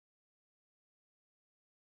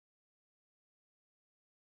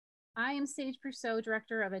I am Sage Perceau,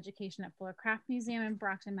 Director of Education at Fuller Craft Museum in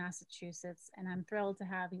Brockton, Massachusetts, and I'm thrilled to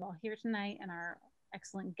have you all here tonight and our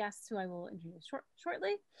excellent guests who I will introduce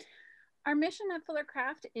shortly. Our mission at Fuller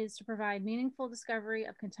Craft is to provide meaningful discovery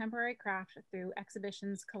of contemporary craft through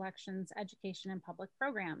exhibitions, collections, education, and public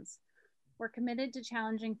programs. We're committed to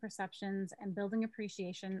challenging perceptions and building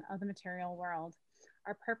appreciation of the material world.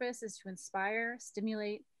 Our purpose is to inspire,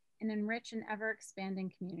 stimulate, and enrich an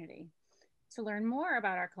ever-expanding community. To learn more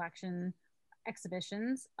about our collection,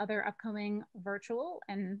 exhibitions, other upcoming virtual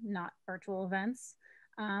and not virtual events,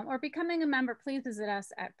 or becoming a member, please visit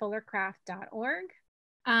us at fullercraft.org.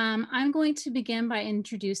 I'm going to begin by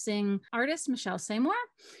introducing artist Michelle Samour,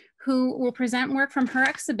 who will present work from her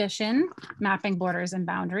exhibition, Mapping Borders and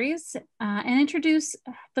Boundaries, and introduce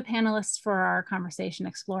the panelists for our conversation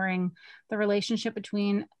exploring the relationship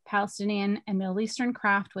between Palestinian and Middle Eastern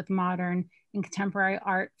craft with modern and contemporary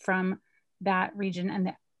art from that region and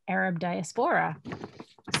the Arab Diaspora.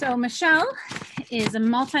 So Michelle is a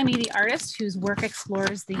multimedia artist whose work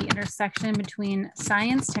explores the intersection between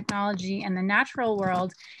science, technology, and the natural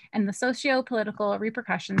world, and the socio-political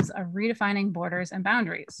repercussions of redefining borders and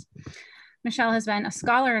boundaries. Michelle has been a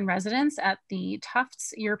scholar in residence at the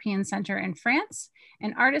Tufts European Center in France,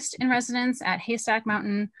 an artist in residence at Haystack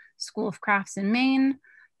Mountain School of Crafts in Maine,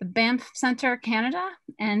 the Banff Center, Canada,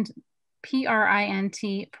 and PRINT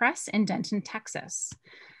Press in Denton, Texas.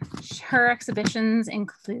 Her exhibitions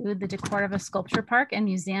include the DeCordova Sculpture Park and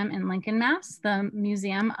Museum in Lincoln, Mass., the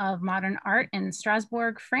Museum of Modern Art in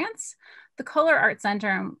Strasbourg, France, the Kohler Art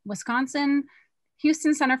Center in Wisconsin,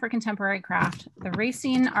 Houston Center for Contemporary Craft, the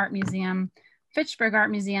Racine Art Museum, Fitchburg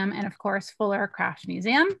Art Museum, and of course, Fuller Craft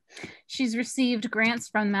Museum. She's received grants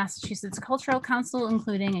from the Massachusetts Cultural Council,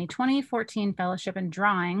 including a 2014 Fellowship in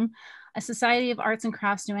Drawing, a Society of Arts and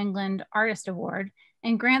Crafts New England Artist Award,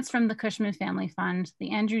 and grants from the Cushman Family Fund,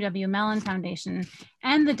 the Andrew W. Mellon Foundation,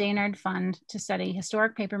 and the Daynard Fund to study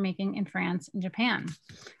historic papermaking in France and Japan.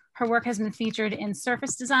 Her work has been featured in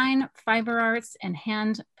Surface Design, Fiber Arts, and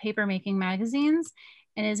Hand Papermaking magazines,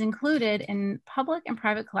 and is included in public and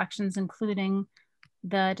private collections, including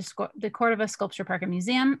the Cordova Sculpture Park and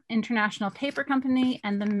Museum, International Paper Company,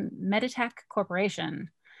 and the Meditech Corporation.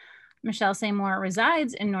 Michelle Samour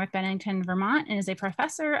resides in North Bennington, Vermont, and is a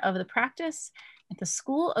professor of the practice at the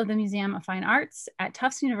School of the Museum of Fine Arts at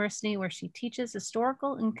Tufts University, where she teaches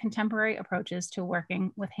historical and contemporary approaches to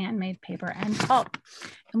working with handmade paper and pulp.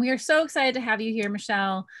 And we are so excited to have you here,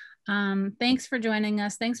 Michelle. Thanks for joining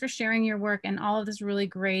us. Thanks for sharing your work and all of this really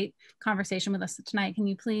great conversation with us tonight. Can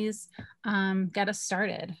you please get us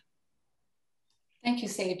started? Thank you,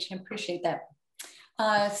 Sage. I appreciate that.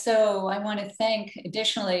 So I want to thank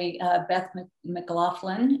additionally Beth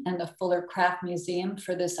McLaughlin and the Fuller Craft Museum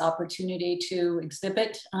for this opportunity to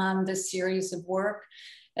exhibit this series of work,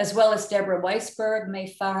 as well as Deborah Weisberg,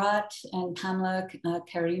 May Farhat, and Pamela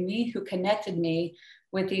Karimi, who connected me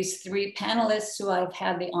with these three panelists who I've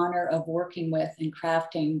had the honor of working with in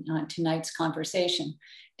crafting tonight's conversation: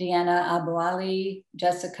 Deanna Abouali,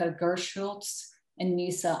 Jessica Gerschultz, and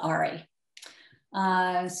Nisa Ari.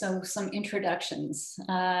 So some introductions.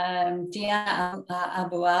 Deanna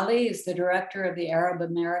Abouali is the director of the Arab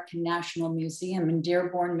American National Museum in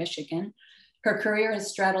Dearborn, Michigan. Her career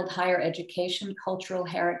has straddled higher education, cultural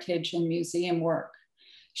heritage, and museum work.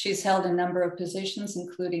 She's held a number of positions,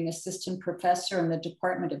 including assistant professor in the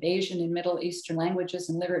Department of Asian and Middle Eastern Languages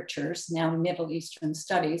and Literatures, now Middle Eastern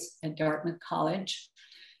Studies at Dartmouth College,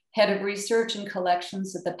 head of research and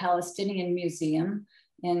collections at the Palestinian Museum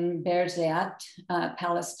in Beersheba,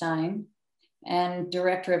 Palestine, and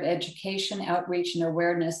Director of Education, Outreach, and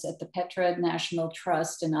Awareness at the Petra National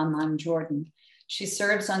Trust in Amman, Jordan. She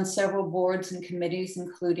serves on several boards and committees,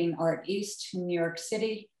 including Art East in New York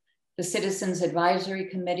City, the Citizens Advisory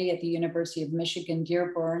Committee at the University of Michigan,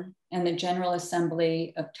 Dearborn, and the General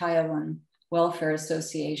Assembly of Taiwan Welfare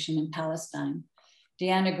Association in Palestine.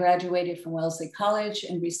 Deanna graduated from Wellesley College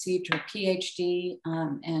and received her PhD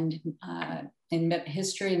in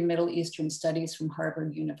History and Middle Eastern Studies from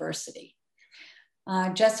Harvard University.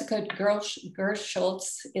 Jessica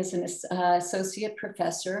Gerschultz is an associate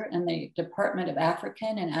professor in the Department of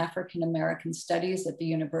African and African American Studies at the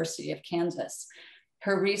University of Kansas.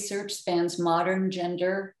 Her research spans modern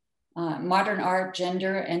art,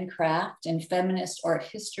 gender and craft, and feminist art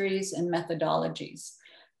histories and methodologies.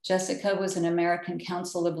 Jessica was an American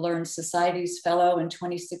Council of Learned Societies Fellow in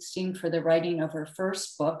 2016 for the writing of her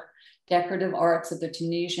first book, Decorative Arts of the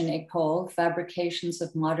Tunisian École, Fabrications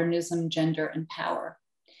of Modernism, Gender, and Power.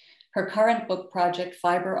 Her current book project,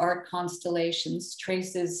 Fiber Art Constellations,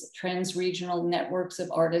 traces trans-regional networks of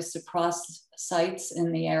artists across sites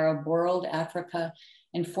in the Arab world, Africa,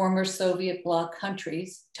 in former Soviet bloc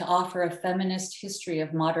countries to offer a feminist history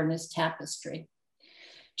of modernist tapestry.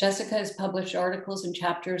 Jessica has published articles and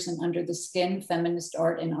chapters in Under the Skin, Feminist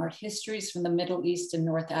Art and Art Histories from the Middle East and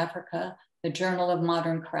North Africa, the Journal of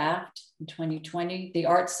Modern Craft in 2020, the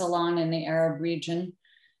Art Salon in the Arab region,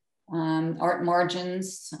 Art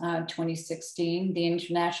Margins, 2016, the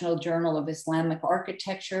International Journal of Islamic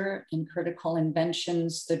Architecture and Critical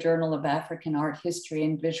Inventions, the Journal of African Art History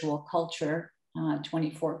and Visual Culture,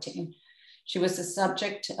 2014. She was the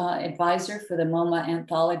subject advisor for the MoMA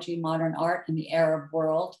anthology, Modern Art in the Arab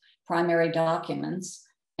World, Primary Documents,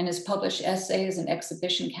 and has published essays and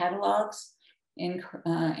exhibition catalogs,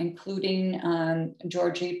 including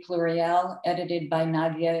Georgie Pluriel, edited by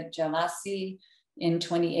Nadia Jalassi in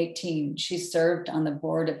 2018. She served on the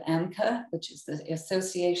board of AMCA, which is the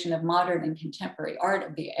Association of Modern and Contemporary Art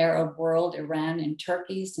of the Arab World, Iran, and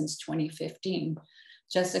Turkey since 2015.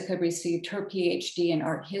 Jessica received her PhD in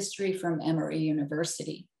art history from Emory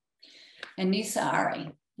University. And Nisa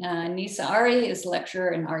Ari. Nisa Ari is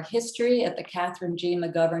lecturer in art history at the Kathrine G.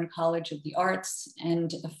 McGovern College of the Arts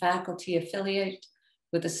and a faculty affiliate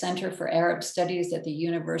with the Center for Arab Studies at the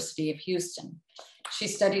University of Houston. She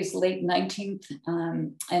studies late 19th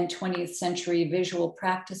and 20th century visual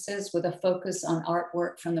practices with a focus on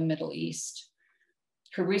artwork from the Middle East.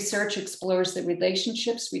 Her research explores the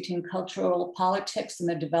relationships between cultural politics and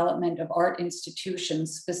the development of art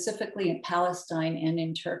institutions, specifically in Palestine and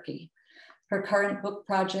in Turkey. Her current book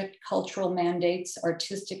project, Cultural Mandates,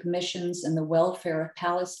 Artistic Missions, and the Welfare of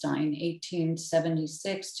Palestine,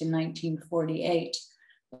 1876 to 1948,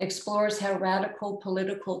 explores how radical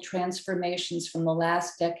political transformations from the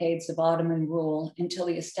last decades of Ottoman rule until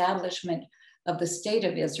the establishment of the State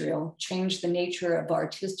of Israel changed the nature of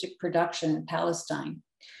artistic production in Palestine.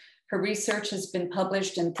 Her research has been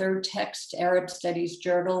published in Third Text, Arab Studies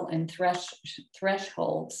Journal, and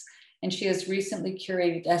Thresholds, and she has recently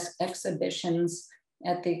curated exhibitions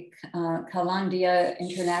at the Kalandia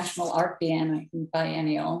International Art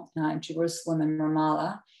Biennial, Jerusalem and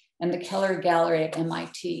Ramallah, and the Keller Gallery at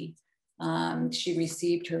MIT. She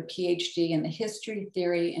received her PhD in the History,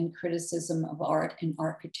 Theory, and Criticism of Art and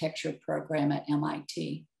Architecture program at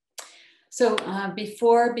MIT. So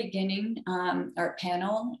before beginning our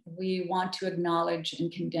panel, we want to acknowledge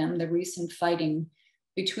and condemn the recent fighting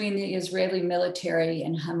between the Israeli military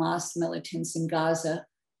and Hamas militants in Gaza,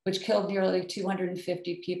 which killed nearly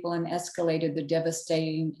 250 people and escalated the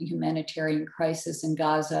devastating humanitarian crisis in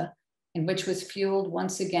Gaza, and which was fueled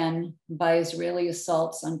once again by Israeli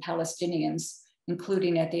assaults on Palestinians,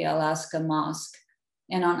 including at the Al-Aqsa Mosque,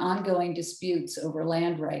 and on ongoing disputes over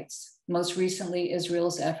land rights. Most recently,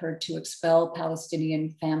 Israel's effort to expel Palestinian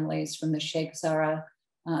families from the Sheikh Zara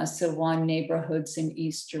Silwan neighborhoods in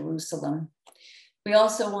East Jerusalem. We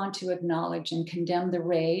also want to acknowledge and condemn the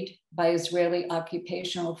raid by Israeli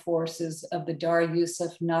occupational forces of the Dar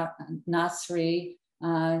Yusuf Nasri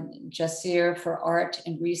Jasir for Art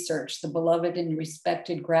and Research, the beloved and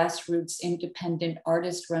respected grassroots independent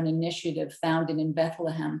artist-run initiative founded in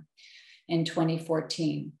Bethlehem in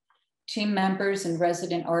 2014. Team members and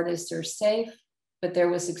resident artists are safe, but there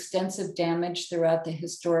was extensive damage throughout the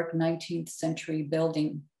historic 19th century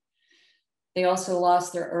building. They also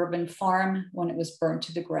lost their urban farm when it was burnt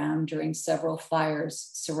to the ground during several fires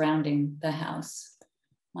surrounding the house.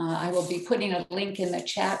 I will be putting a link in the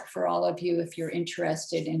chat for all of you if you're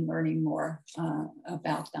interested in learning more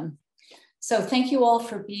about them. So thank you all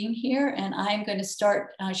for being here, and I'm going to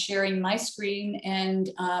start sharing my screen and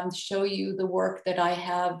show you the work that I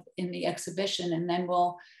have in the exhibition, and then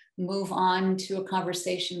we'll move on to a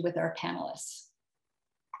conversation with our panelists.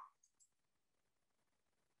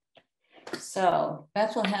 So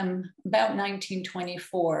Bethlehem, about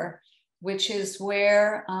 1924, which is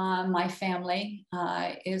where my family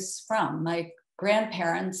is from. My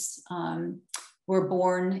grandparents were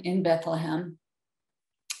born in Bethlehem.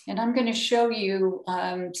 And I'm going to show you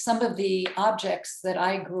some of the objects that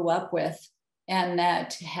I grew up with and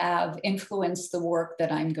that have influenced the work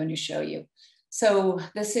that I'm going to show you. So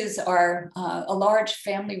this is our a large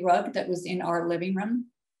family rug that was in our living room.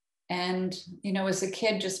 And, you know, as a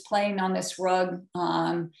kid, just playing on this rug,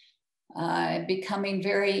 becoming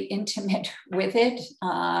very intimate with it,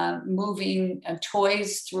 moving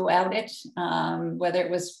toys throughout it, whether it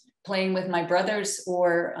was playing with my brothers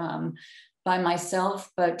or by myself,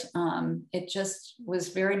 but it just was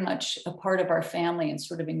very much a part of our family and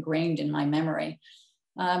sort of ingrained in my memory.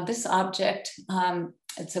 This object,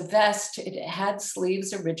 it's a vest. It had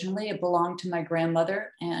sleeves originally. It belonged to my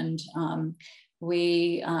grandmother, and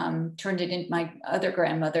we turned it in, my other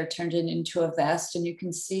grandmother turned it into a vest, and you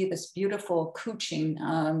can see this beautiful couching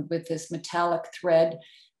with this metallic thread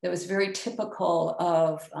that was very typical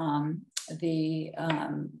of the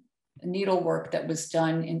needlework that was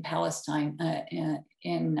done in Palestine,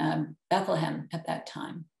 in Bethlehem at that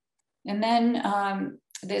time. And then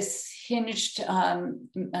this hinged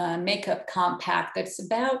makeup compact that's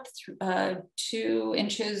about 2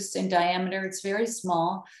 inches in diameter. It's very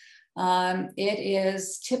small. It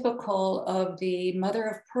is typical of the mother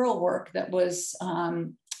of pearl work that was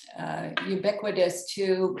ubiquitous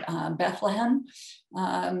to Bethlehem.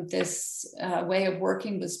 This way of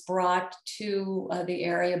working was brought to the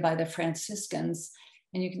area by the Franciscans.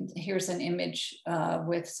 And you can, here's an image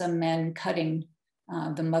with some men cutting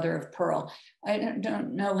the mother of pearl. I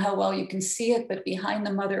don't know how well you can see it, but behind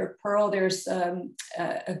the mother of pearl, there's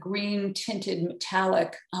a green tinted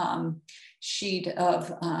metallic sheet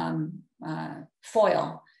of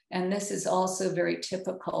foil. And this is also very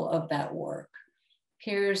typical of that work.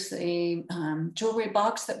 Here's a jewelry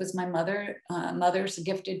box that was my mother's,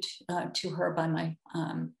 gifted to her by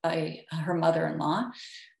her mother-in-law.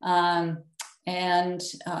 And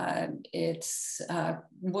it's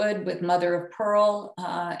wood with mother of pearl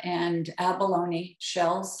and abalone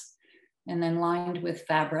shells, and then lined with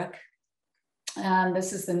fabric.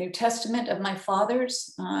 This is the New Testament of my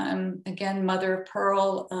father's. Again, mother of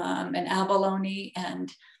pearl and abalone.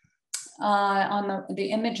 And on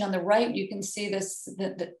the image on the right, you can see this,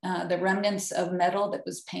 the remnants of metal that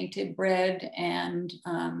was painted red and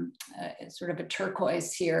sort of a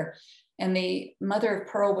turquoise here. And the mother of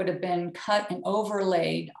pearl would have been cut and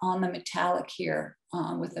overlaid on the metallic here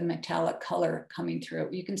with the metallic color coming through.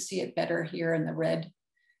 You can see it better here in the red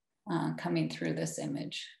coming through this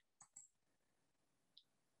image.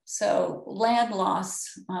 So land loss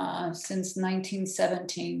since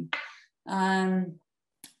 1917.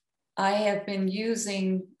 I have been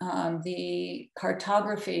using the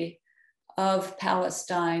cartography of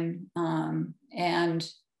Palestine and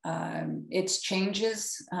its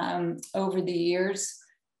changes over the years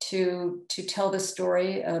to tell the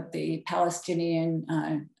story of the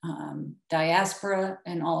Palestinian diaspora,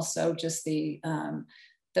 and also just the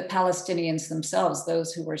Palestinians themselves,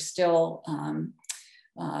 those who were still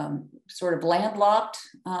sort of landlocked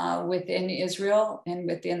within Israel and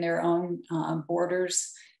within their own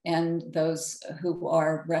borders, and those who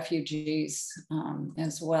are refugees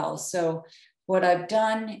as well. So what I've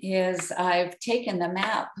done is I've taken the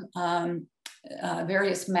map,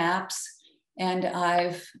 various maps, and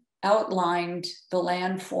I've outlined the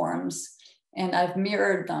landforms, and I've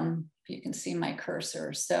mirrored them. If you can see my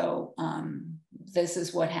cursor. So this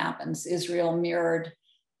is what happens. Israel mirrored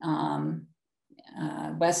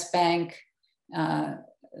West Bank, a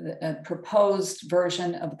proposed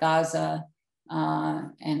version of Gaza,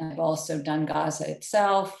 and I've also done Gaza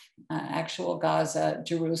itself, actual Gaza,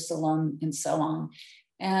 Jerusalem, and so on.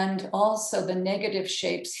 And also the negative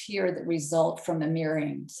shapes here that result from the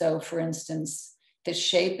mirroring. So for instance, this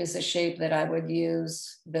shape is a shape that I would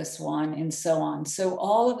use, this one, and so on. So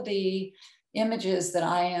all of the images that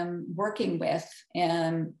I am working with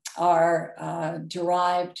and are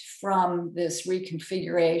derived from this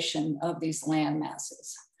reconfiguration of these land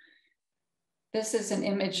masses. This is an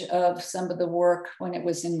image of some of the work when it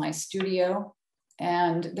was in my studio.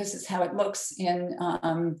 And this is how it looks in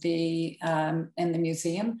the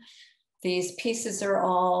museum. These pieces are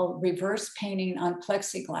all reverse painting on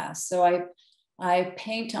plexiglass. So I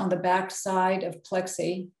paint on the back side of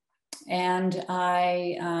plexi, and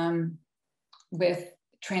I, with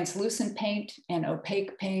translucent paint and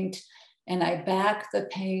opaque paint, and I back the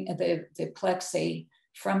paint, the plexi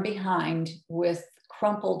from behind with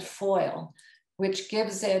crumpled foil, which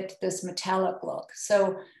gives it this metallic look.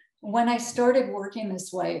 So when I started working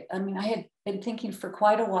this way, I mean, I had been thinking for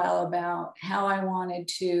quite a while about how I wanted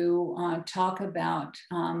to talk about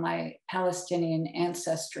my Palestinian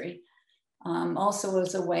ancestry, also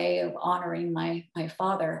as a way of honoring my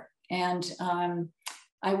father. And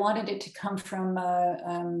I wanted it to come from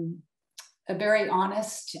a very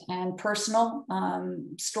honest and personal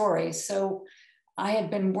story. So I had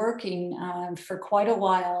been working for quite a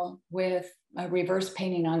while with reverse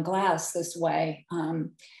painting on glass this way,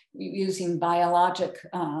 using biologic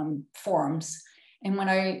forms. And when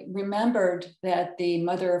I remembered that the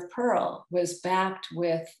mother of pearl was backed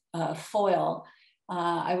with foil,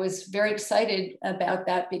 I was very excited about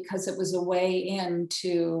that, because it was a way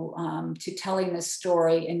into telling this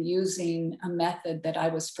story and using a method that I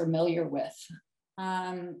was familiar with.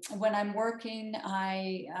 When I'm working,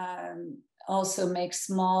 I also make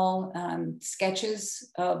small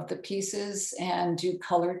sketches of the pieces and do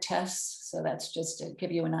color tests. So that's just to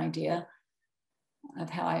give you an idea of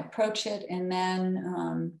how I approach it. And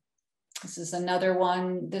then this is another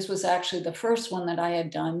one. This was actually the first one that I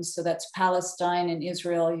had done. So that's Palestine and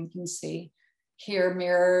Israel. You can see here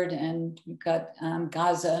mirrored, and you've got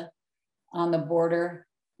Gaza on the border.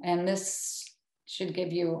 And this should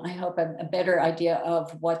give you, I hope, a better idea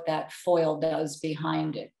of what that foil does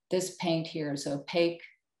behind it. This paint here is opaque,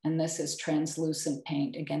 and this is translucent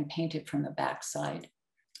paint, again, painted from the backside.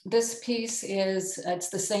 This piece is, it's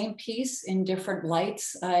the same piece in different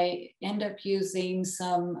lights. I end up using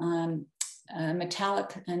some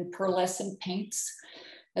metallic and pearlescent paints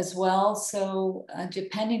as well. So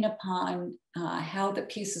depending upon how the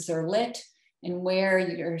pieces are lit and where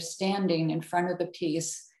you're standing in front of the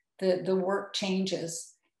piece, the work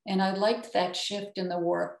changes. And I liked that shift in the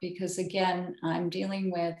work because, again, I'm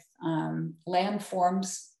dealing with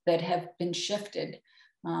landforms that have been shifted,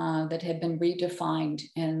 that have been redefined.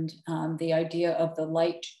 And the idea of the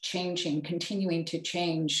light changing, continuing to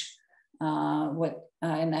change, and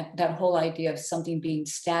that whole idea of something being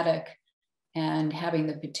static and having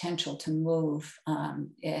the potential to move,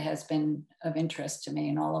 it has been of interest to me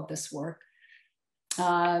in all of this work.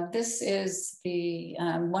 This is the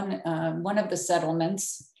one of the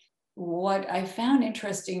settlements. What I found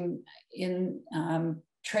interesting in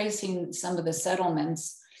tracing some of the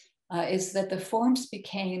settlements is that the forms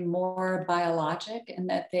became more biologic, and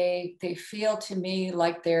that they feel to me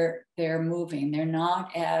like they're moving. They're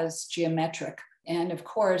not as geometric. And of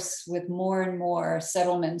course, with more and more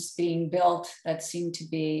settlements being built, that seemed to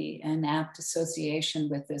be an apt association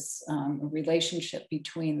with this relationship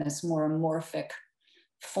between this more amorphic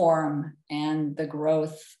form and the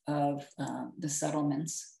growth of the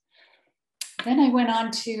settlements. Then I went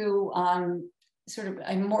on to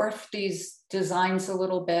I morphed these designs a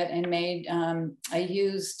little bit and made, I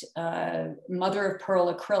used mother of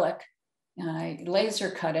pearl acrylic. I laser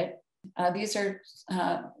cut it. These are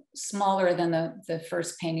smaller than the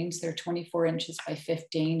first paintings. They're 24 inches by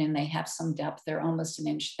 15, and they have some depth. They're almost an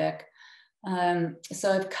inch thick.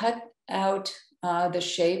 So I've cut out the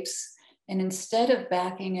shapes, and instead of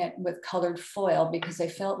backing it with colored foil, because I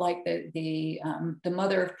felt like the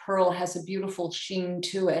mother of pearl has a beautiful sheen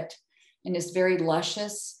to it and is very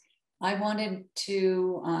luscious, I wanted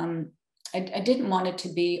to, I didn't want it to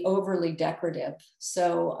be overly decorative.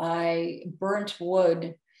 So I burnt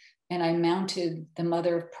wood and I mounted the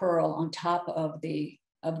mother of pearl on top of the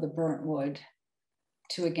burnt wood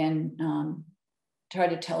to, again, try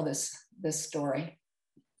to tell this story.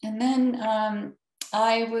 And then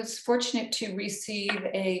I was fortunate to receive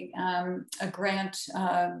a grant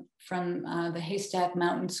from the Haystack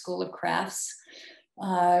Mountain School of Crafts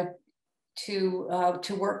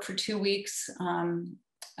to work for 2 weeks.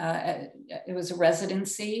 It was a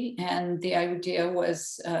residency, and the idea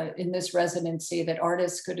was in this residency that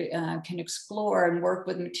artists can explore and work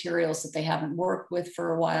with materials that they haven't worked with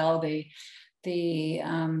for a while. The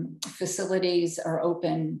facilities are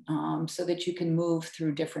open so that you can move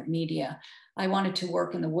through different media. I wanted to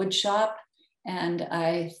work in the wood shop, and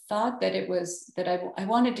I thought that I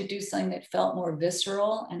wanted to do something that felt more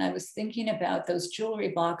visceral. And I was thinking about those jewelry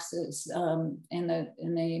boxes in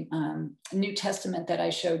the New Testament that I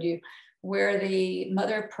showed you, where the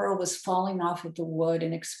mother of pearl was falling off of the wood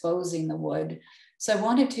and exposing the wood. So I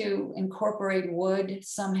wanted to incorporate wood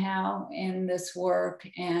somehow in this work,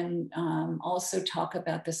 and also talk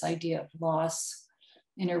about this idea of loss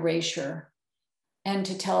and erasure, and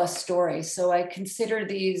to tell a story. So I consider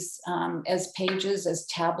these as pages, as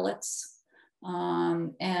tablets.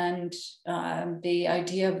 And the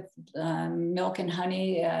idea of milk and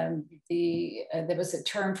honey, there was a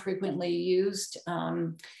term frequently used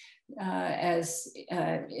as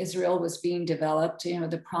Israel was being developed,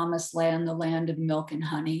 the promised land, the land of milk and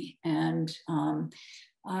honey. And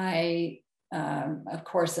of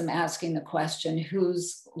course, I'm asking the question,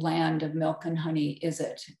 whose land of milk and honey is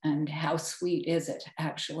it? And how sweet is it,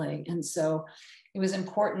 actually? And so it was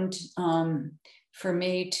important for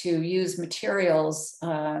me to use materials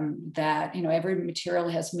that, every material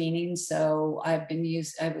has meaning. So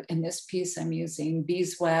in this piece, I'm using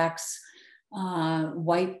beeswax,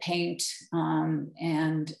 white paint,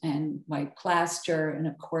 and white plaster, and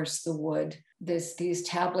of course the wood. These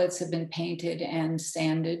tablets have been painted and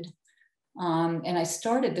sanded. And I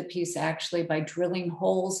started the piece actually by drilling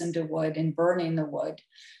holes into wood and burning the wood.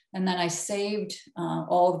 And then I saved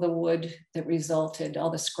all of the wood that resulted, all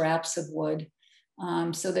the scraps of wood,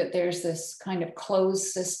 so that there's this kind of closed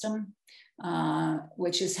system,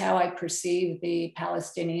 which is how I perceive the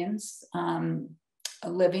Palestinians.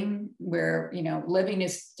 living where, living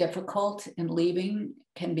is difficult and leaving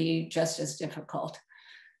can be just as difficult.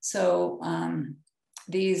 So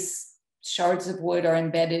these shards of wood are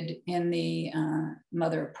embedded in the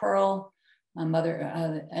mother of pearl, in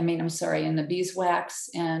the beeswax,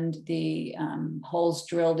 and the holes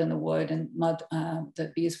drilled in the wood and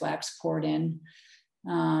the beeswax poured in.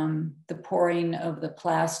 The pouring of the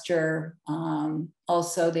plaster,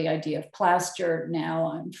 also the idea of plaster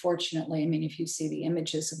now, unfortunately, if you see the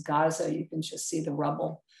images of Gaza, you can just see the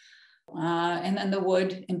rubble. And then the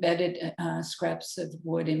wood embedded, scraps of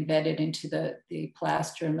wood embedded into the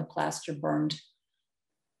plaster, and the plaster burned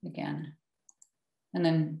again. And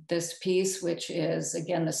then this piece, which is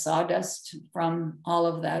again the sawdust from all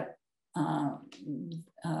of that,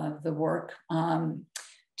 the work,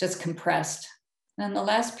 just compressed. And the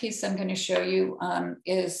last piece I'm going to show you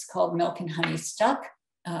is called Milk and Honey Stuck.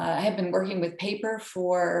 I have been working with paper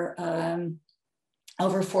for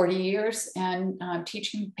over 40 years and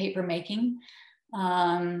teaching paper making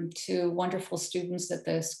to wonderful students at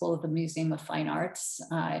the School of the Museum of Fine Arts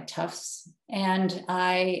at Tufts. And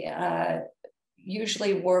I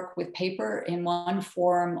usually work with paper in one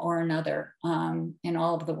form or another in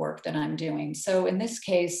all of the work that I'm doing. So in this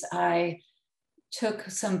case, I took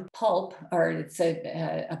some pulp, or it's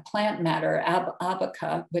a plant matter,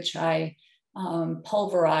 abaca, which I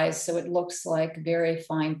pulverized so it looks like very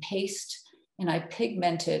fine paste, and I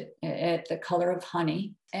pigmented it the color of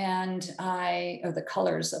honey, or the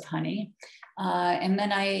colors of honey. And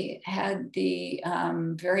then I had the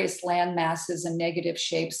various land masses and negative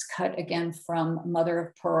shapes cut again from mother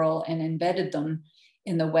of pearl and embedded them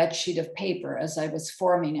in the wet sheet of paper as I was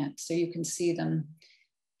forming it. So you can see them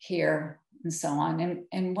here and so on.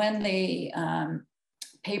 And when the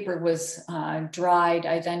paper was dried,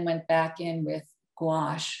 I then went back in with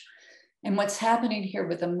gouache. And what's happening here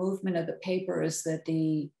with the movement of the paper is that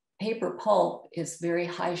the paper pulp is very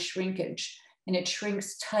high shrinkage, and it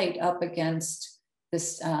shrinks tight up against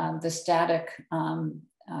this, the static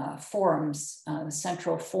forms, the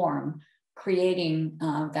central form, creating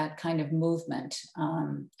that kind of movement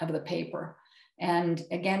of the paper. And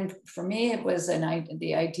again, for me, it was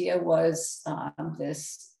the idea was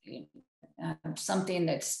this something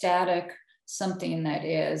that's static, something that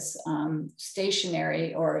is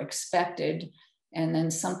stationary or expected, and then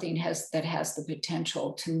something that has the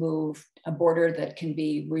potential to move, a border that can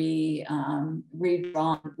be redrawn,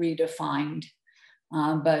 redefined,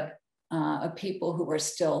 but of people who are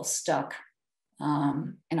still stuck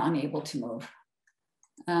and unable to move.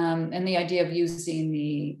 And the idea of using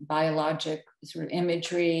the biologic sort of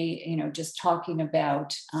imagery, just talking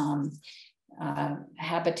about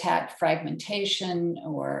habitat fragmentation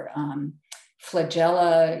or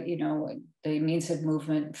flagella, the means of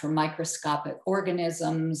movement for microscopic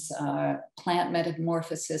organisms, plant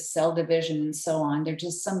metamorphosis, cell division, and so on. They're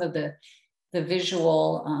just some of the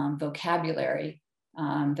visual vocabulary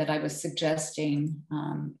that I was suggesting.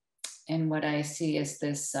 And what I see is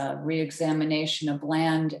this re-examination of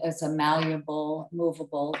land as a malleable,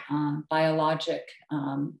 movable, biologic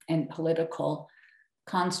and political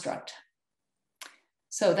construct.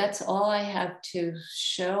 So that's all I have to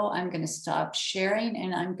show. I'm going to stop sharing,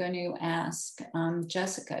 and I'm going to ask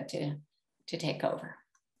Jessica to take over.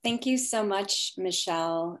 Thank you so much,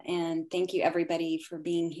 Michelle, and thank you everybody for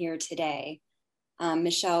being here today.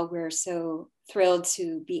 Michelle, we're so thrilled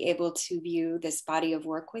to be able to view this body of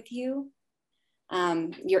work with you.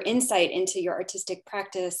 Your insight into your artistic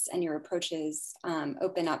practice and your approaches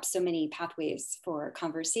open up so many pathways for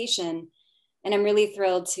conversation. And I'm really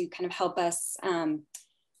thrilled to kind of help us,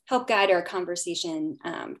 help guide our conversation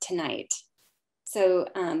tonight. So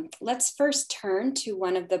let's first turn to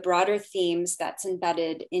one of the broader themes that's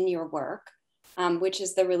embedded in your work, which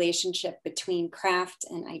is the relationship between craft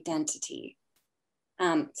and identity.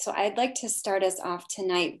 So I'd like to start us off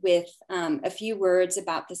tonight with a few words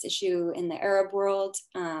about this issue in the Arab world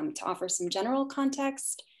to offer some general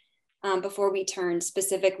context before we turn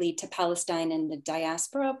specifically to Palestine and the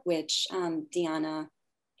diaspora, which Diana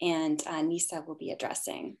and Nisa will be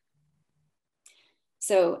addressing.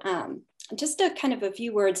 So just a kind of a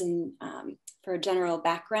few words for a general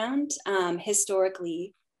background.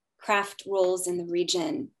 Historically, craft roles in the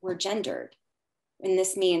region were gendered. And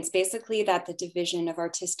this means basically that the division of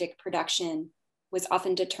artistic production was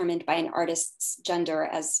often determined by an artist's gender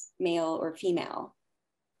as male or female.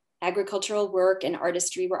 Agricultural work and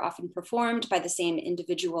artistry were often performed by the same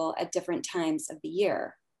individual at different times of the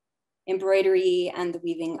year. Embroidery and the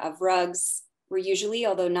weaving of rugs were usually,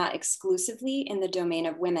 although not exclusively, in the domain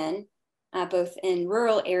of women, both in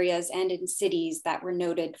rural areas and in cities that were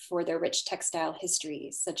noted for their rich textile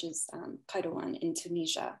histories, such as Kairouan in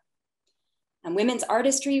Tunisia. Women's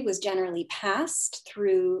artistry was generally passed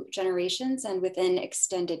through generations and within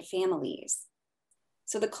extended families.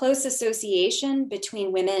 So the close association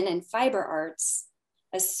between women and fiber arts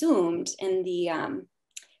assumed in the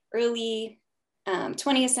early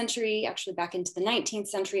 20th century, actually back into the 19th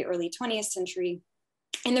century, early 20th century,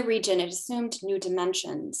 in the region, it assumed new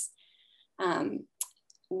dimensions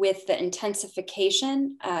with the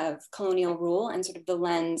intensification of colonial rule and sort of the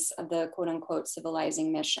lens of the quote unquote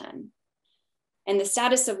civilizing mission. And the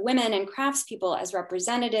status of women and craftspeople as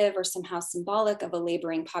representative or somehow symbolic of a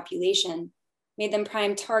laboring population made them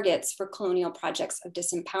prime targets for colonial projects of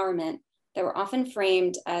disempowerment that were often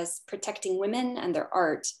framed as protecting women and their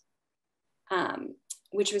art,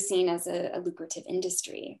 which was seen as a lucrative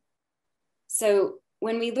industry. So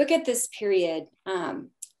when we look at this period,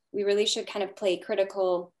 we really should kind of pay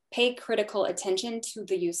critical attention to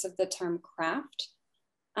the use of the term craft,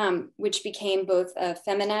 which became both a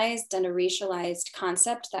feminized and a racialized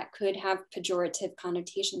concept that could have pejorative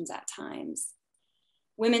connotations at times.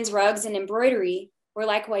 Women's rugs and embroidery were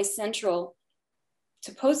likewise central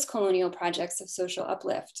to post-colonial projects of social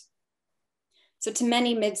uplift. So to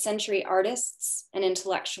many mid-century artists and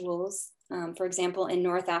intellectuals, for example, in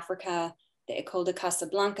North Africa, the École de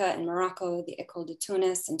Casablanca in Morocco, the École de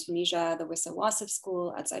Tunis in Tunisia, the Wissa Wassef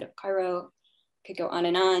School outside of Cairo, could go on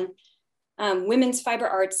and on. Women's fiber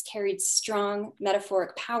arts carried strong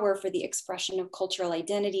metaphoric power for the expression of cultural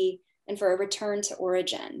identity and for a return to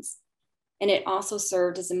origins. And it also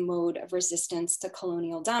served as a mode of resistance to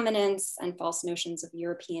colonial dominance and false notions of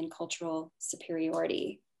European cultural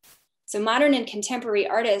superiority. So modern and contemporary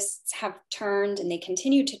artists have turned, and they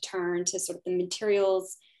continue to turn, to sort of the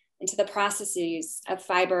materials and to the processes of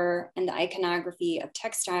fiber and the iconography of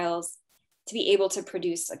textiles to be able to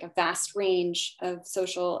produce like a vast range of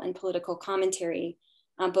social and political commentary,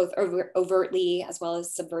 both overtly as well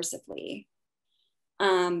as subversively.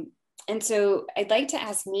 And so I'd like to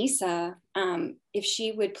ask Nisa if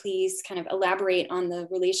she would please kind of elaborate on the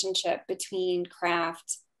relationship between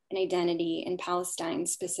craft and identity in Palestine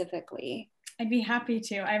specifically. I'd be happy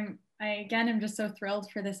to. I again am just so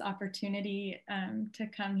thrilled for this opportunity to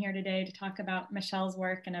come here today to talk about Michelle's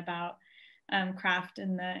work and about craft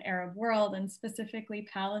in the Arab world, and specifically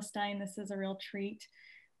Palestine. This is a real treat.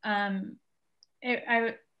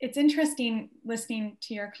 It's interesting listening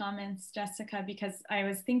to your comments, Jessica, because I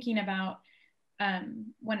was thinking about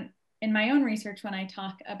when in my own research, when I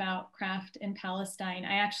talk about craft in Palestine,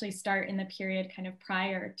 I actually start in the period kind of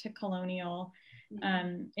prior to colonial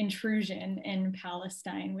intrusion in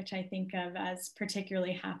Palestine, which I think of as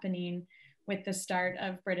particularly happening with the start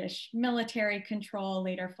of British military control,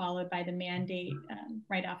 later followed by the mandate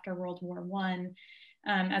right after World War I,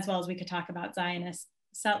 as well as we could talk about Zionist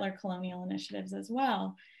settler colonial initiatives as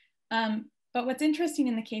well. But what's interesting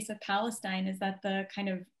in the case of Palestine is that the kind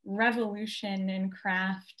of revolution in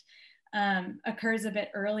craft occurs a bit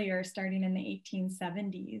earlier, starting in the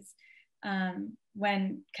 1870s,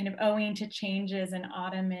 when kind of owing to changes in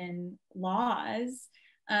Ottoman laws,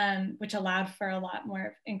 which allowed for a lot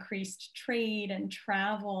more increased trade and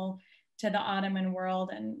travel to the Ottoman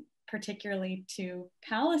world, and particularly to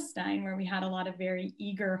Palestine, where we had a lot of very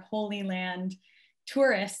eager Holy Land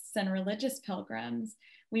tourists and religious pilgrims,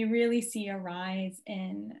 we really see a rise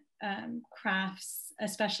in crafts,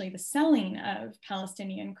 especially the selling of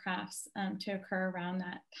Palestinian crafts, to occur around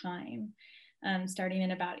that time, starting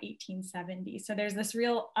in about 1870. So there's this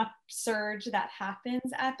real upsurge that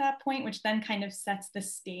happens at that point, which then kind of sets the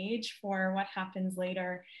stage for what happens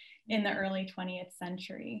later in the early 20th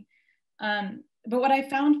century. But what I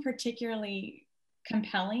found particularly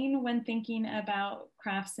compelling when thinking about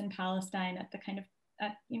crafts in Palestine at the kind of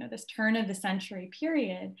this turn of the century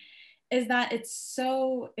period is that it's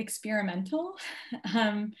so experimental.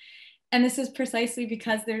 And this is precisely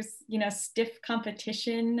because there's stiff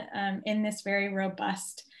competition in this very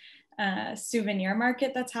robust souvenir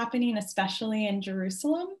market that's happening, especially in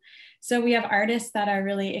Jerusalem. So we have artists that are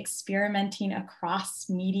really experimenting across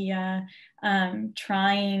media,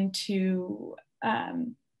 trying to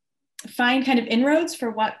find kind of inroads for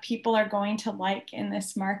what people are going to like in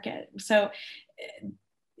this market. So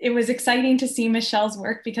it was exciting to see Michelle's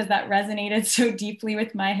work because that resonated so deeply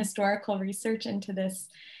with my historical research into this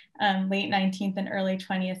late 19th and early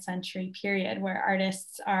 20th century period, where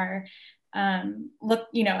artists are, a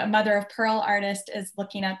mother of pearl artist is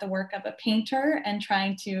looking at the work of a painter and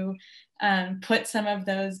trying to put some of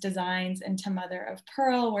those designs into mother of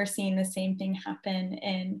pearl. We're seeing the same thing happen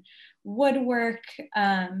in woodwork.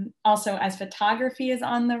 Also, as photography is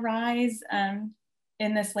on the rise,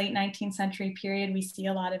 in this late 19th century period, we see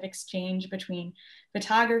a lot of exchange between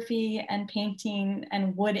photography and painting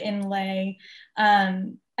and wood inlay.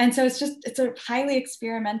 And so it's a highly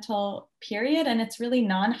experimental period, and it's really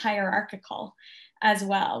non-hierarchical as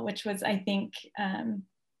well, which was, I think,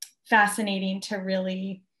 fascinating to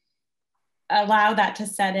really allow that to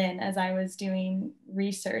set in as I was doing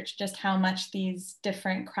research, just how much these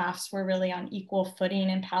different crafts were really on equal footing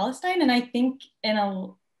in Palestine. And I think in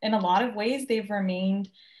a lot of ways, they've remained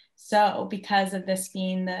so because of this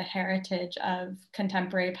being the heritage of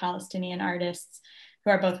contemporary Palestinian artists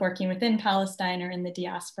who are both working within Palestine or in the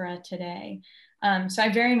diaspora today. So I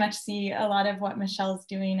very much see a lot of what Michelle's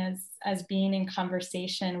doing as being in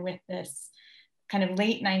conversation with this kind of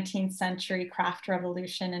late 19th century craft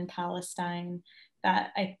revolution in Palestine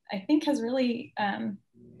that I think has really,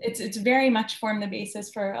 it's very much formed the basis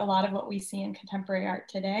for a lot of what we see in contemporary art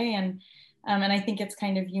today. And I think it's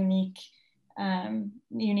kind of unique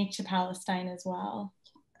to Palestine as well.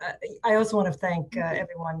 I also want to thank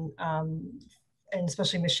everyone, and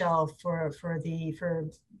especially Michelle for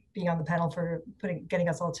being on the panel, for getting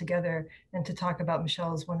us all together and to talk about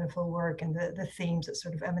Michelle's wonderful work and the themes that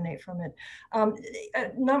sort of emanate from it.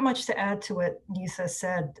 Not much to add to what Nisa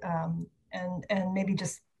said, and maybe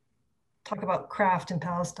just talk about craft in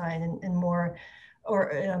Palestine in more,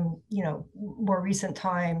 or more recent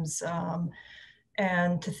times,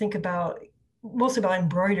 and to think about mostly about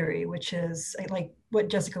embroidery, which is like what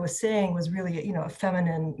Jessica was saying, was really a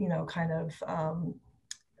feminine kind of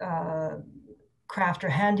craft or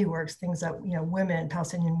handiworks, things that women,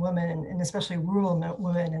 Palestinian women, and especially rural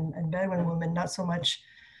women and Bedouin women, not so much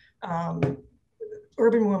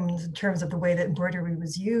urban women in terms of the way that embroidery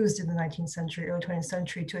was used in the 19th century, early 20th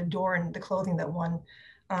century to adorn the clothing that one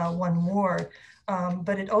wore.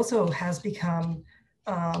 But it also has become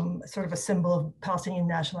sort of a symbol of Palestinian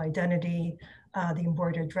national identity, the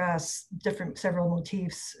embroidered dress, several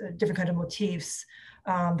motifs, different kind of motifs,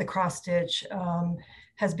 the cross stitch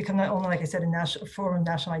has become not only, like I said, a form of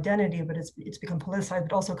national identity, but it's become politicized,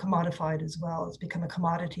 but also commodified as well. It's become a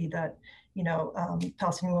commodity that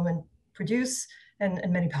Palestinian women produce and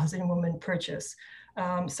many Palestinian women purchase.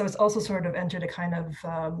 So it's also sort of entered a kind of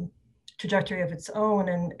trajectory of its own,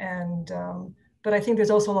 but I think there's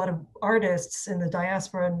also a lot of artists in the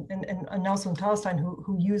diaspora and also in Palestine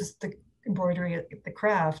who use the embroidery, the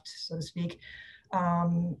craft, so to speak,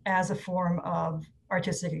 as a form of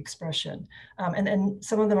artistic expression. And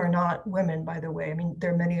some of them are not women, by the way. I mean,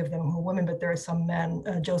 there are many of them who are women, but there are some men.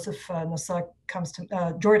 Jordan Nisa comes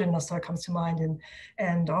to mind,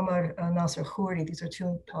 and Omar Nasser Khouri. These are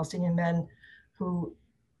two Palestinian men who,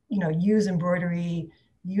 use embroidery,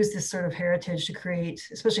 use this sort of heritage to create,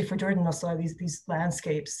 especially for Jordan Nisa, these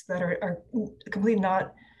landscapes that are completely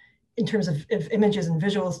not, in terms of images and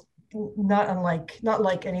visuals, not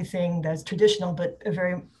like anything that's traditional, but a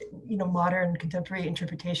very modern contemporary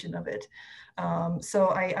interpretation of it.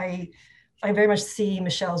 So I very much see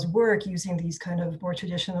Michelle's work using these kind of more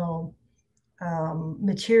traditional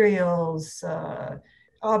materials,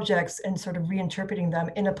 objects, and sort of reinterpreting them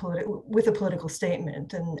with a political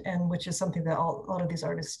statement, and which is something that a lot of these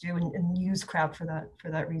artists do and use craft for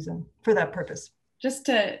that reason, for that purpose. Just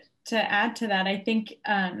to add to that, I think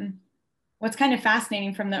what's kind of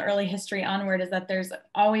fascinating from the early history onward is that there's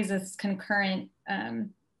always this concurrent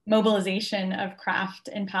mobilization of craft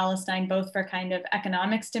in Palestine, both for kind of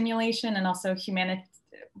economic stimulation and also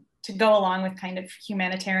to go along with kind of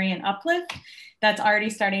humanitarian uplift that's already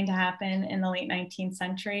starting to happen in the late 19th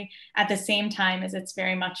century, at the same time as it's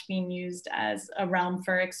very much being used as a realm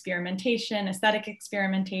for experimentation, aesthetic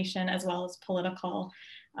experimentation, as well as political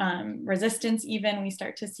resistance even. We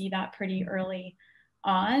start to see that pretty early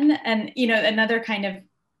on. And another kind of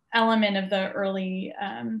element of the early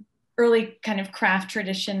kind of craft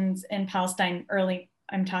traditions in Palestine,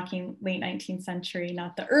 I'm talking late 19th century,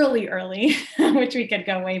 not the early, which we could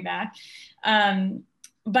go way back.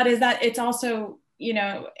 But is that it's also,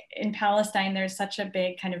 in Palestine, there's such a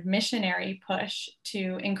big kind of missionary push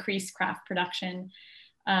to increase craft production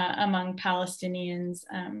among Palestinians,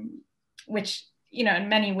 which, in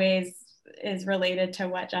many ways is related to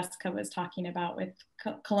what Jessica was talking about with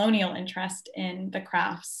colonial interest in the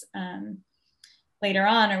crafts later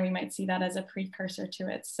on, or we might see that as a precursor to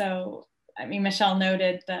it. So, I mean, Michelle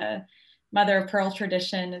noted the mother of pearl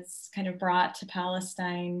tradition is kind of brought to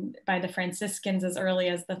Palestine by the Franciscans as early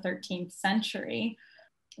as the 13th century,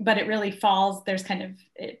 but it really falls, there's kind of,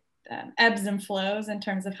 it ebbs and flows in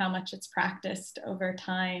terms of how much it's practiced over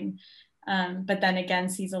time. but then again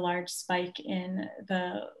sees a large spike in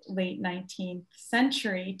the late 19th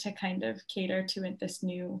century to kind of cater to this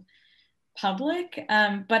new public,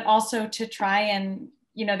 but also to try and,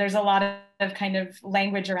 there's a lot of kind of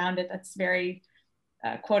language around it that's very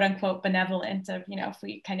quote unquote benevolent of, if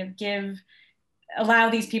we kind of allow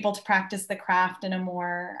these people to practice the craft in a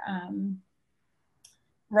more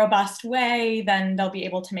robust way, then they'll be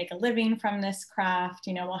able to make a living from this craft.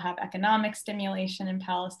 We'll have economic stimulation in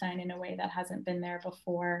Palestine in a way that hasn't been there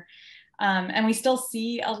before. And we still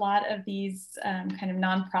see a lot of these kind of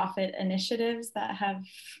nonprofit initiatives that have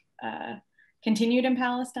continued in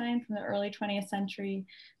Palestine from the early 20th century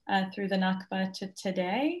through the Nakba to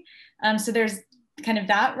today. So there's kind of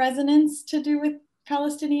that resonance to do with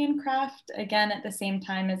Palestinian craft, again, at the same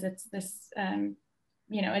time as it's this,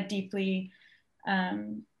 a deeply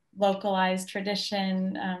localized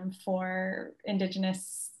tradition for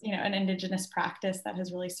indigenous, an indigenous practice that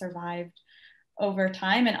has really survived over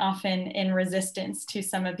time, and often in resistance to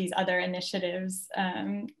some of these other initiatives,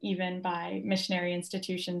 even by missionary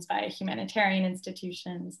institutions, by humanitarian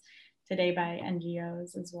institutions, today by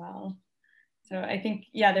NGOs as well. So I think,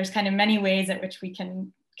 there's kind of many ways at which we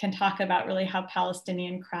can talk about really how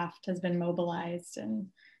Palestinian craft has been mobilized and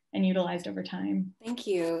utilized over time. Thank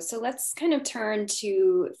you. So let's kind of turn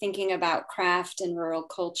to thinking about craft and rural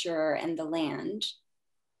culture and the land.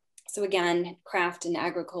 So again, craft and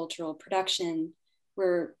agricultural production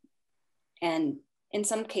and in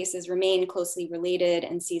some cases remain closely related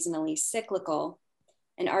and seasonally cyclical.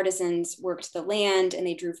 And artisans worked the land and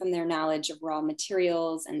they drew from their knowledge of raw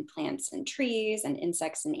materials and plants and trees and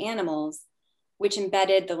insects and animals, which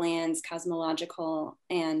embedded the land's cosmological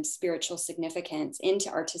and spiritual significance into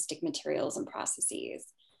artistic materials and processes.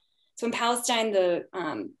 So in Palestine, the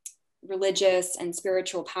religious and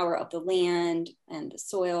spiritual power of the land and the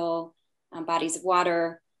soil, bodies of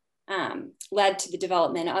water, led to the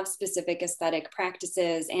development of specific aesthetic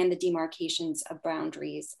practices and the demarcations of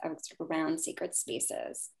boundaries around sacred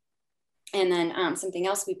spaces. And then something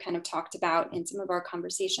else we've kind of talked about in some of our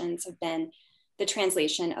conversations have been the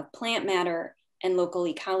translation of plant matter and local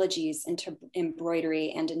ecologies into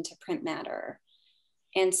embroidery and into print matter.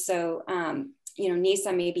 And so,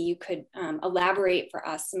 Nisa, maybe you could elaborate for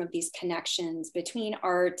us some of these connections between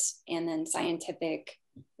art and then scientific,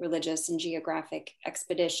 religious, and geographic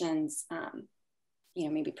expeditions,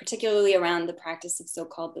 maybe particularly around the practice of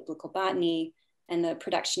so-called biblical botany and the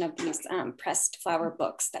production of these pressed flower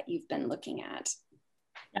books that you've been looking at.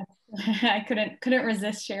 Yes. I couldn't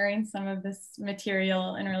resist sharing some of this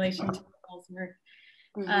material in relation to Paul's work.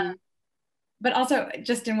 Mm-hmm. But also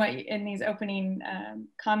just in these opening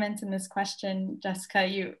comments in this question, Jessica,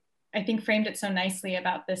 you, I think, framed it so nicely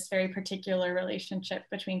about this very particular relationship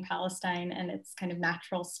between Palestine and its kind of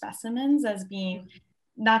natural specimens as being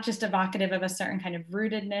not just evocative of a certain kind of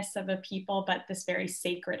rootedness of a people, but this very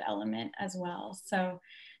sacred element as well. So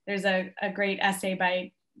there's a great essay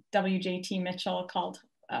by W.J.T. Mitchell called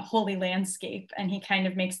Holy Landscape, and he kind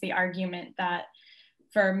of makes the argument that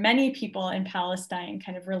for many people in Palestine,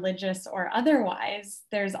 kind of religious or otherwise,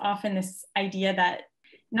 there's often this idea that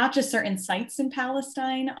not just certain sites in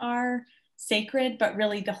Palestine are sacred, but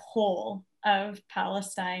really the whole of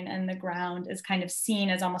Palestine and the ground is kind of seen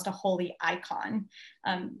as almost a holy icon,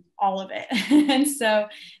 all of it. And so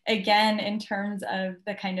again, in terms of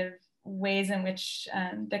the kind of ways in which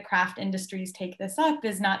the craft industries take this up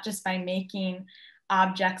is not just by making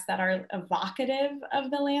objects that are evocative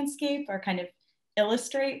of the landscape or kind of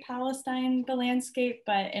illustrate Palestine, the landscape,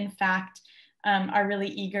 but in fact are really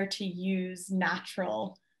eager to use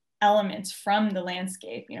natural elements from the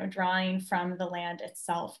landscape, drawing from the land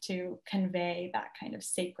itself to convey that kind of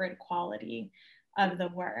sacred quality of the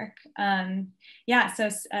work.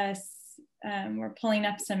 We're pulling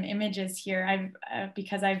up some images here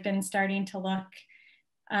because I've been starting to look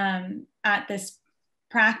at this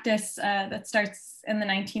practice that starts in the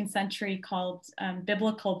 19th century called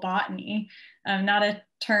biblical botany, not a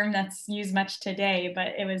term that's used much today, but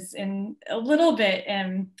it was in a little bit,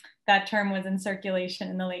 that term was in circulation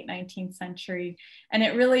in the late 19th century. And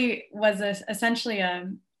it really was essentially a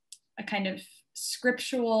kind of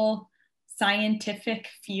scriptural scientific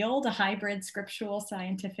field, a hybrid scriptural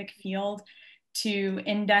scientific field to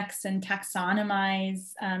index and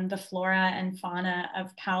taxonomize the flora and fauna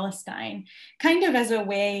of Palestine, kind of as a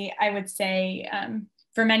way, I would say,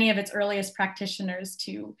 for many of its earliest practitioners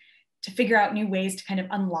to figure out new ways to kind of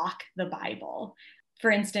unlock the Bible. For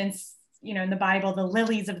instance, you know, in the Bible, the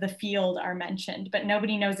lilies of the field are mentioned, but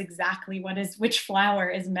nobody knows exactly which flower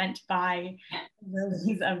is meant by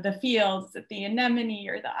lilies of the field. Is it the anemone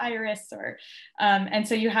or the iris? Or, and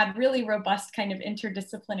so you had really robust kind of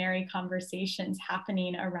interdisciplinary conversations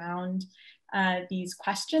happening around these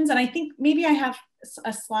questions. And I think maybe I have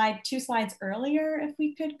two slides earlier, if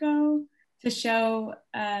we could go, to show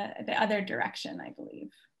the other direction, I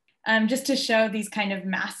believe. Just to show these kind of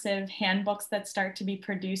massive handbooks that start to be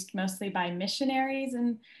produced mostly by missionaries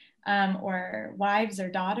and or wives or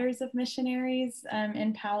daughters of missionaries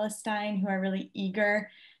in Palestine, who are really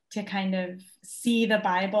eager to kind of see the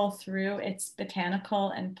Bible through its botanical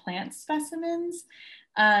and plant specimens.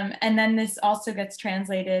 And then this also gets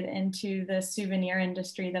translated into the souvenir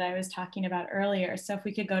industry that I was talking about earlier. So if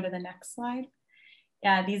we could go to the next slide.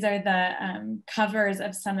 Yeah, these are the covers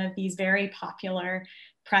of some of these very popular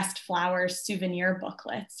pressed flowers souvenir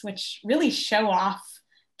booklets, which really show off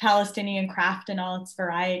Palestinian craft in all its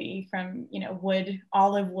variety, from, you know,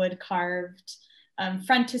 olive wood carved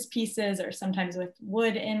frontispieces, or sometimes with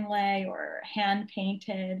wood inlay or hand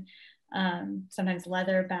painted, sometimes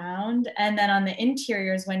leather bound. And then on the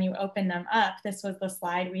interiors, when you open them up, this was the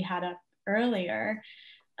slide we had up earlier,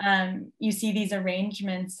 you see these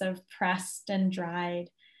arrangements of pressed and dried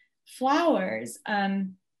flowers,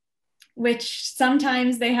 which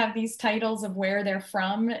sometimes they have these titles of where they're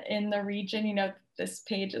from in the region. You know, this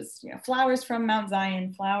page is, you know, flowers from Mount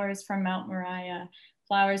Zion, flowers from Mount Moriah,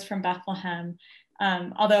 flowers from Bethlehem.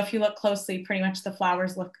 Although if you look closely, pretty much the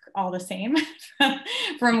flowers look all the same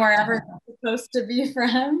from wherever they're supposed to be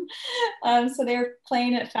from. So they're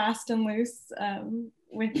playing it fast and loose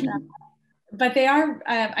with that. But they are,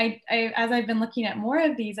 as I've been looking at more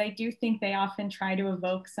of these, I do think they often try to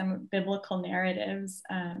evoke some biblical narratives.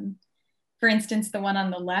 For instance, the one on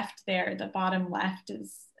the left there, the bottom left,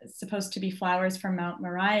 is supposed to be flowers from Mount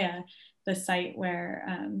Moriah, the site where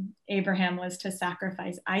Abraham was to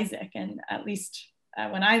sacrifice Isaac. And at least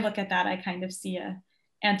when I look at that, I kind of see a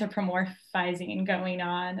anthropomorphizing going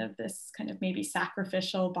on of this kind of maybe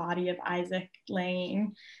sacrificial body of Isaac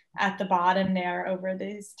laying at the bottom there over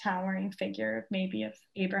this towering figure of maybe of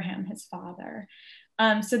Abraham, his father.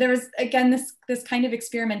 So there was, again, this kind of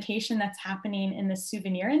experimentation that's happening in the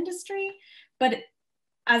souvenir industry. But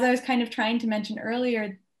as I was kind of trying to mention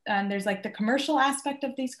earlier, there's like the commercial aspect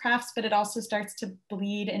of these crafts, but it also starts to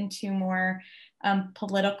bleed into more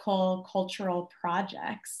political, cultural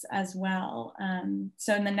projects as well.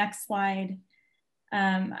 So in the next slide,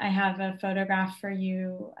 I have a photograph for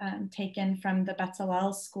you taken from the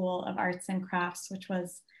Bezalel School of Arts and Crafts, which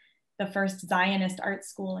was the first Zionist art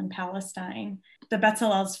school in Palestine. The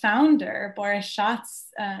Bezalel's founder, Boris Schatz,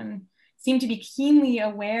 seemed to be keenly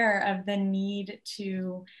aware of the need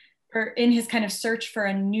to, or in his kind of search for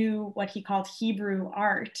a new, what he called Hebrew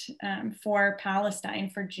art for Palestine,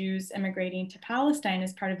 for Jews immigrating to Palestine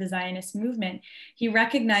as part of the Zionist movement, he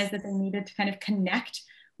recognized that they needed to kind of connect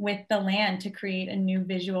with the land to create a new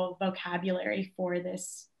visual vocabulary for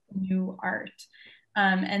this new art.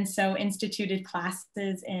 And so instituted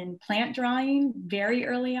classes in plant drawing very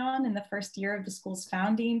early on in the first year of the school's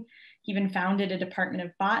founding. He even founded a department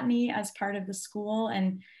of botany as part of the school.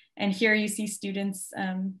 And here you see students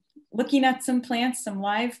looking at some plants, some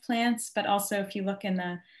live plants, but also if you look in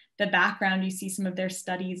the background, you see some of their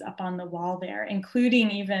studies up on the wall there, including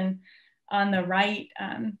even on the right,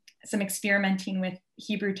 some experimenting with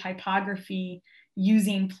Hebrew typography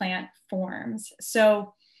using plant forms.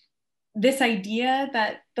 So this idea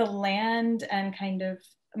that the land and kind of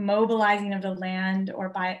mobilizing of the land, or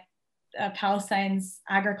by Palestine's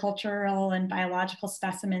agricultural and biological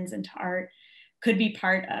specimens into art, could be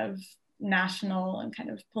part of national and kind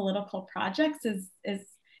of political projects is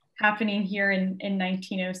happening here in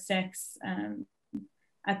 1906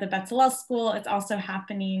 at the Bezalel School. It's also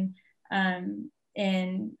happening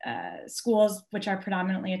in schools which are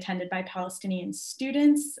predominantly attended by Palestinian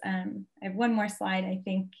students. I have one more slide, I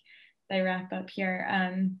think, that I wrap up here.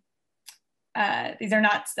 These are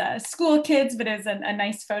not school kids, but it's a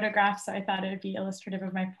nice photograph, so I thought it would be illustrative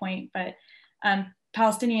of my point. But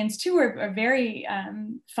Palestinians too are very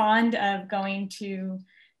fond of going to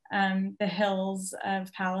the hills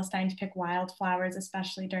of Palestine to pick wildflowers,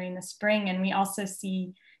 especially during the spring. And we also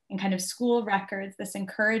see in kind of school records this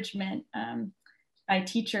encouragement by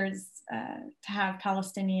teachers to have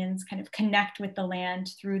Palestinians kind of connect with the land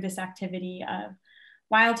through this activity of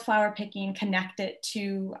wildflower picking, connect it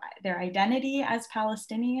to their identity as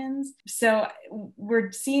Palestinians. So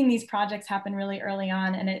we're seeing these projects happen really early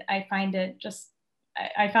on, and I found it,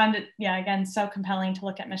 yeah, again, so compelling to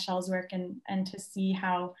look at Michelle's work and to see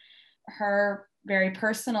how her very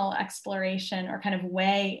personal exploration or kind of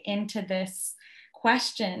way into this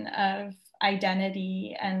question of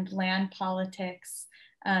identity and land politics,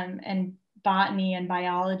 and botany and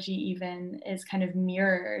biology even, is kind of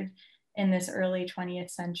mirrored in this early 20th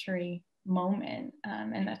century moment.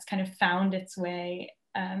 And that's kind of found its way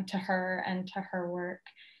to her and to her work.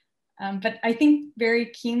 But I think very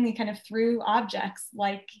keenly kind of through objects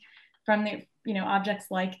like from the, objects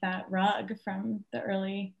like that rug from the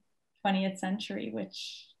early 20th century,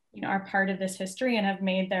 which are part of this history and have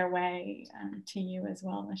made their way to you as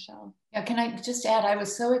well, Michelle. Yeah, can I just add, I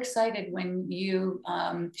was so excited when you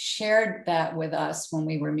shared that with us when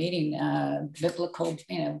we were meeting biblical,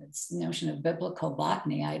 this notion of biblical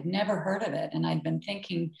botany. I'd never heard of it. And I'd been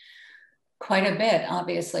thinking quite a bit,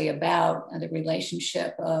 obviously, about the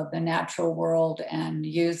relationship of the natural world and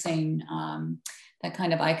using that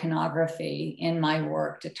kind of iconography in my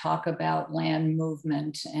work to talk about land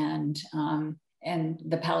movement and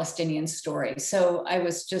the Palestinian story. So I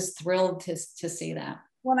was just thrilled to see that.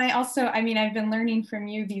 Well, I also, I've been learning from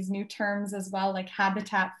you these new terms as well, like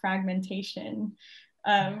habitat fragmentation.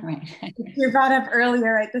 Right. You brought up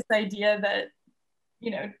earlier, right, this idea that,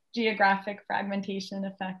 geographic fragmentation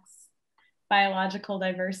affects biological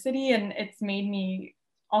diversity. And it's made me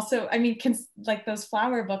also, like those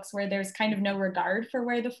flower books where there's kind of no regard for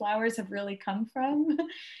where the flowers have really come from,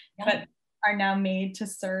 yeah, but are now made to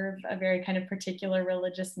serve a very kind of particular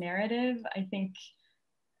religious narrative. I think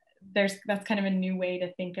that's kind of a new way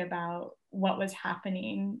to think about what was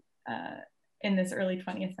happening in this early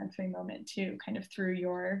 20th century moment too, kind of through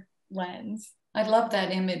your lens. I love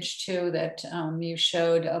that image too that you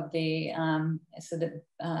showed of the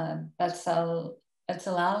Bezalel.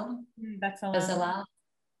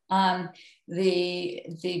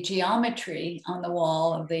 The geometry on the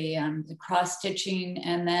wall of the cross stitching,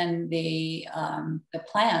 and then the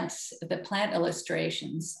plant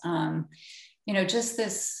illustrations. Just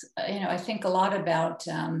this. I think a lot about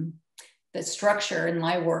the structure in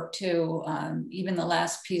my work too. Even the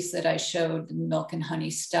last piece that I showed, Milk and Honey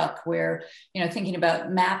Stuck, where thinking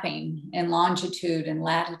about mapping and longitude and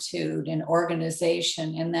latitude and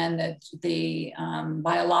organization, and then the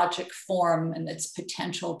biologic form and its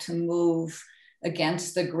potential to move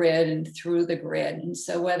against the grid and through the grid. And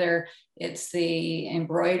so whether it's the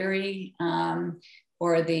embroidery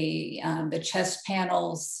or the chest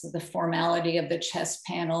panels, the formality of the chest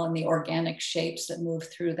panel and the organic shapes that move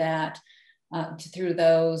through that, through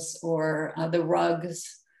those, or the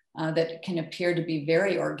rugs that can appear to be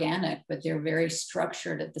very organic, but they're very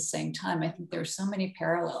structured at the same time. I think there's so many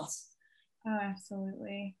parallels. Oh,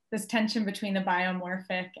 absolutely. This tension between the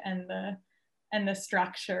biomorphic and the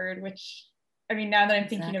structured, which, now that I'm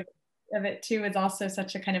thinking of it too, is also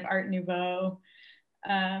such a kind of Art Nouveau.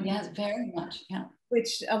 Yes, very much, yeah.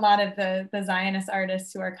 Which a lot of the Zionist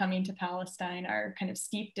artists who are coming to Palestine are kind of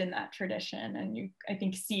steeped in that tradition, and you, I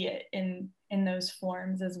think, see it in those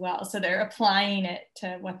forms as well. So they're applying it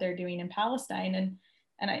to what they're doing in Palestine,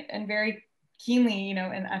 and very keenly,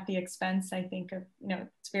 and at the expense, I think, of,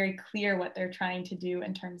 it's very clear what they're trying to do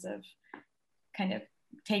in terms of kind of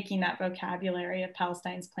taking that vocabulary of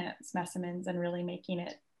Palestine's plant specimens and really making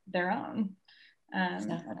it their own.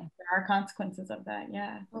 There are consequences of that,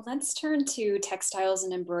 yeah. Well, let's turn to textiles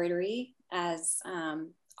and embroidery as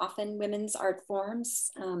often women's art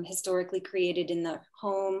forms, historically created in the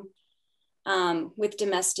home, with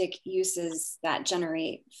domestic uses that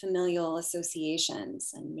generate familial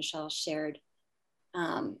associations. And Michelle shared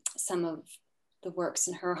some of the works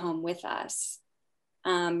in her home with us.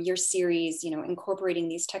 Your series, incorporating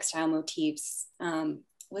these textile motifs,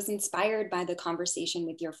 was inspired by the conversation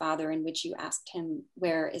with your father in which you asked him,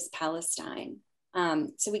 where is Palestine?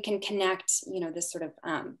 So we can connect, this sort of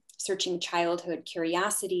searching childhood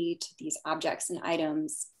curiosity to these objects and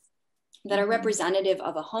items that are representative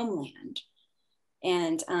of a homeland.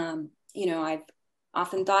 And, I've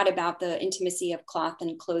often thought about the intimacy of cloth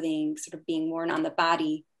and clothing sort of being worn on the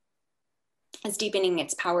body as deepening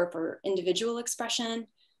its power for individual expression,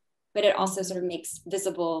 but it also sort of makes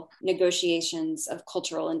visible negotiations of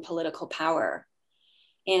cultural and political power.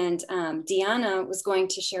 And Deanna was going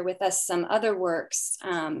to share with us some other works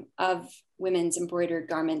of women's embroidered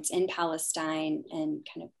garments in Palestine and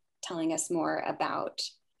kind of telling us more about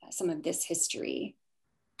some of this history.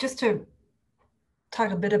 Just to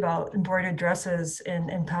talk a bit about embroidered dresses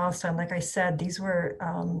in Palestine, like I said, these were,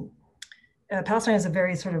 Palestine has a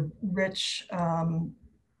very sort of rich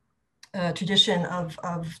tradition of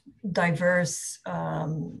diverse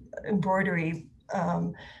embroidered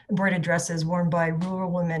dresses worn by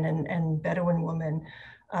rural women and Bedouin women.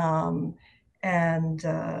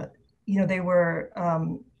 They were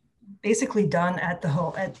basically done at the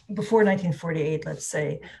home before 1948, let's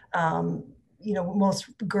say. Most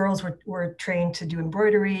girls were trained to do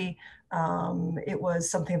embroidery. It was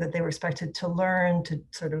something that they were expected to learn to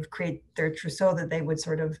sort of create their trousseau that they would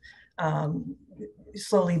sort of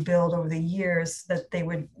slowly build over the years that they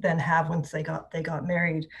would then have once they got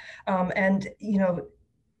married. The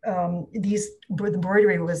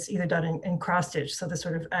embroidery was either done in cross stitch, so the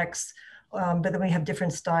sort of X, but then we have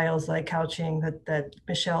different styles like couching that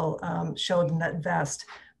Michelle showed in that vest,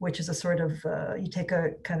 which is a sort of, you take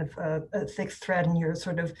a kind of a thick thread and you're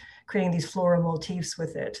sort of creating these floral motifs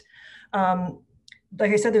with it.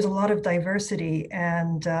 Like I said, there's a lot of diversity,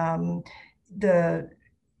 and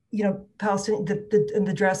Palestinian,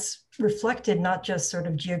 the dress reflected not just sort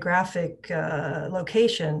of geographic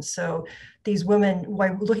location. So these women,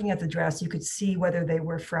 while looking at the dress, you could see whether they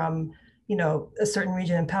were from, a certain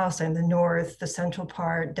region in Palestine, the north, the central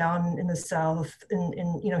part, down in the south,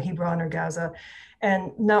 in Hebron or Gaza.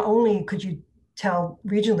 And not only could you tell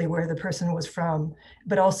regionally where the person was from,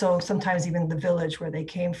 but also sometimes even the village where they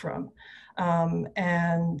came from.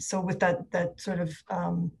 And so with that sort of,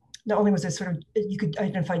 not only was it sort of, you could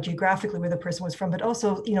identify geographically where the person was from, but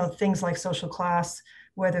also, things like social class,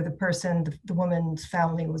 whether the woman's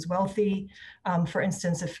family was wealthy. For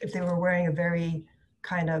instance, if they were wearing a very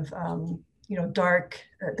kind of, dark,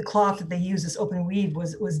 the cloth that they used, this open weave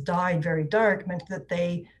was dyed very dark, meant that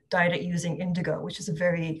they dyed it using indigo, which is a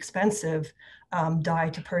very expensive dye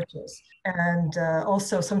to purchase. And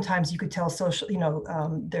also sometimes you could tell social,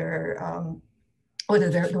 whether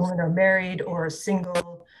the women are married or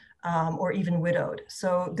single, or even widowed.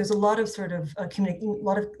 So there's a lot of sort of a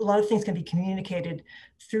lot of things can be communicated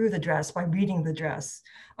through the dress by reading the dress.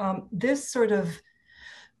 This sort of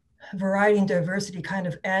variety and diversity kind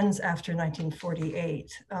of ends after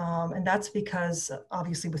 1948, and that's because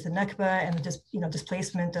obviously with the Nakba and the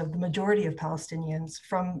displacement of the majority of Palestinians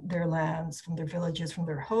from their lands, from their villages, from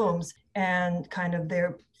their homes, and kind of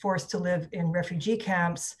they're forced to live in refugee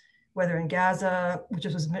camps, whether in Gaza, which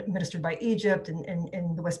was administered by Egypt, and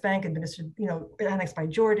in the West Bank, administered, annexed by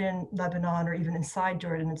Jordan, Lebanon, or even inside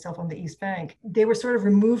Jordan itself on the East Bank. They were sort of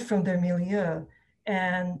removed from their milieu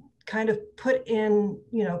and kind of put in,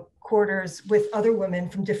 quarters with other women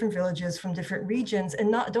from different villages, from different regions,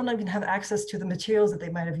 and don't even have access to the materials that they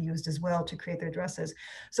might have used as well to create their dresses.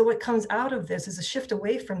 So what comes out of this is a shift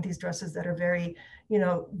away from these dresses that are very,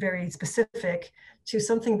 very specific, to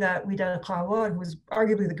something that Widad Al-Qawad, who was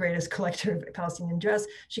arguably the greatest collector of Palestinian dress,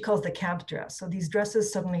 she calls the camp dress. So these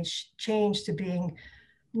dresses suddenly change to being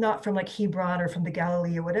not from like Hebron or from the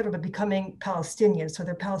Galilee or whatever, but becoming Palestinian. So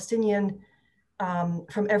they're Palestinian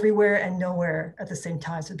from everywhere and nowhere at the same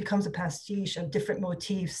time. So it becomes a pastiche of different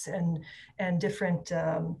motifs and different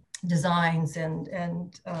designs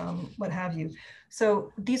and what have you.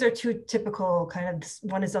 So these are two typical kind of,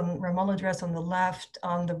 one is on Ramallah dress on the left,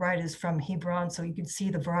 on the right is from Hebron. So you can see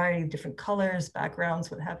the variety of different colors, backgrounds,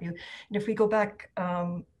 what have you. And if we go back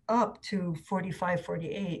up to 45,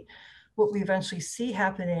 48, what we eventually see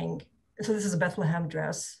happening, so this is a Bethlehem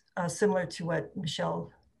dress, similar to what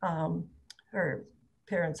Michelle, her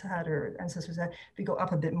parents had, her ancestors had. If we go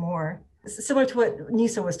up a bit more, similar to what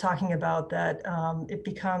Nisa was talking about, that it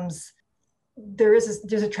becomes, there's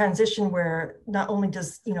a transition where not only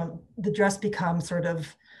does, the dress become sort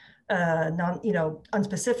of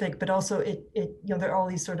unspecific, but also it there are all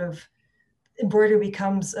these sort of, embroidery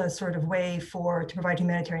becomes a sort of way to provide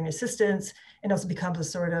humanitarian assistance, and also becomes a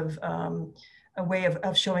sort of a way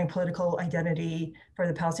of showing political identity for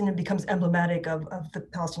the Palestinian, becomes emblematic of the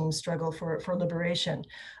Palestinian struggle for liberation.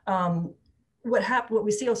 What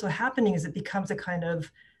we see also happening is it becomes a kind of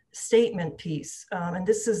statement piece. And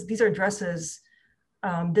these are dresses,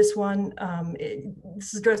 this one,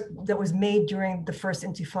 this is a dress that was made during the first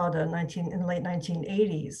Intifada in the late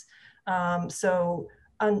 1980s.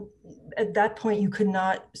 At that point, you could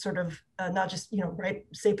not sort of, not just,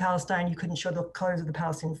 say Palestine, you couldn't show the colors of the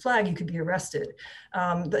Palestinian flag, you could be arrested.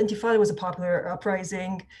 The Intifada was a popular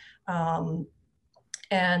uprising, and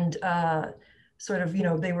sort of,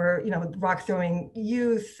 they were, rock throwing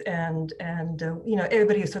youth and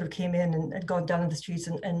everybody sort of came in and go down in the streets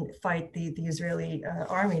and fight the Israeli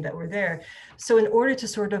army that were there. So in order to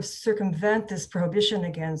sort of circumvent this prohibition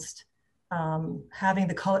against having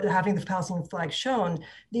the Palestinian flag shown,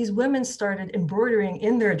 these women started embroidering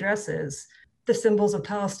in their dresses the symbols of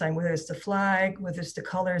Palestine, whether it's the flag, whether it's the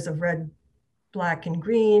colors of red, black, and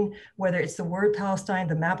green, whether it's the word Palestine,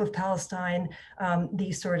 the map of Palestine,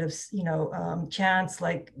 these sort of, chants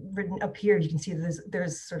like written up here. You can see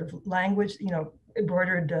there's sort of language,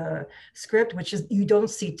 embroidered script, which is, you don't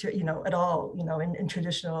see, at all, in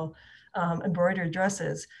traditional embroidered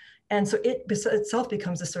dresses. And so it itself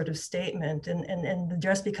becomes a sort of statement, and the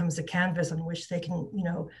dress becomes a canvas on which they can, you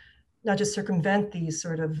know, not just circumvent these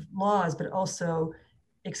sort of laws, but also,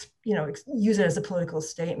 use it as a political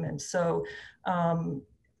statement. So,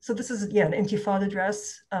 so this is, yeah, an intifada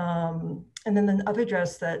dress. And then the other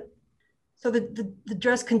dress that, so the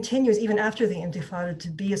dress continues even after the intifada to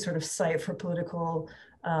be a sort of site for political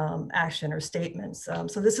action or statements.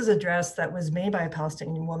 So this is a dress that was made by a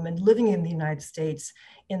Palestinian woman living in the United States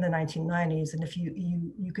in the 1990s. And if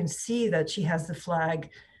you can see that she has the flag,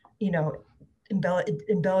 you know,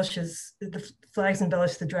 embellishes, the flags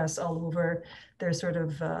embellish the dress all over. There's sort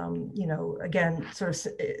of, you know, again, sort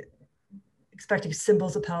of expecting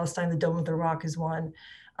symbols of Palestine. The Dome of the Rock is one.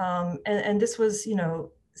 And this was, you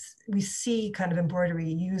know, we see kind of embroidery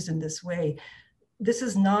used in this way. This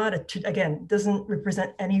is not, again, doesn't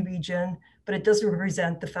represent any region, but it does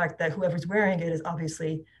represent the fact that whoever's wearing it is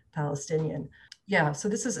obviously Palestinian. Yeah, so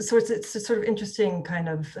this is, so it's a sort of interesting kind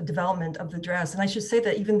of development of the dress. And I should say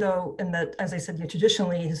that even though, in that, as I said, you know,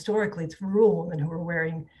 traditionally, historically, it's rural women who are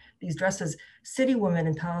wearing these dresses, city women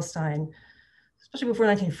in Palestine, especially before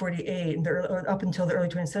 1948 and up until the early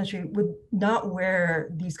 20th century, would not wear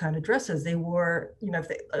these kind of dresses. They wore, you know, if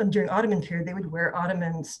they, during Ottoman period, they would wear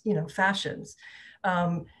Ottoman, you know, fashions.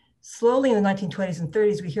 Slowly in the 1920s and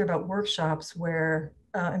 30s, we hear about workshops where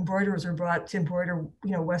embroiderers are brought to embroider,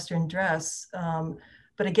 you know, Western dress.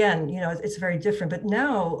 But again, you know, it's very different. But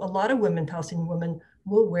now a lot of women, Palestinian women,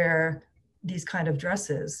 will wear these kind of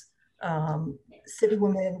dresses. City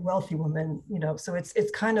women, wealthy women, you know, so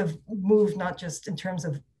it's kind of moved not just in terms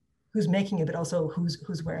of who's making it, but also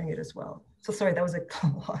who's wearing it as well. So sorry, that was a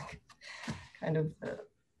long kind of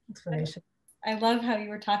explanation. I love how you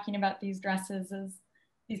were talking about these dresses as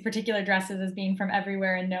these particular dresses as being from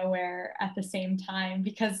everywhere and nowhere at the same time,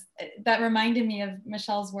 because that reminded me of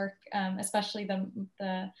Michelle's work, especially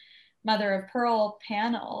the mother of pearl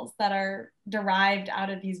panels that are derived out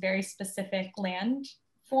of these very specific land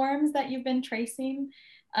forms that you've been tracing,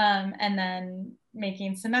 and then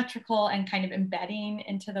making symmetrical and kind of embedding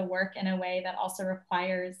into the work in a way that also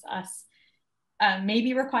requires us,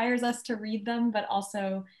 maybe requires us to read them, but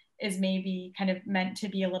also is maybe kind of meant to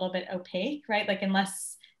be a little bit opaque, right? Like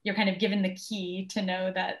unless you're kind of given the key to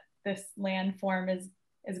know that this land form is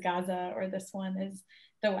Gaza or this one is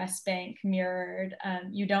the West Bank mirrored,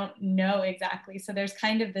 you don't know exactly. So there's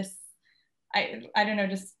kind of this, I don't know,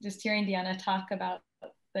 just hearing Diana talk about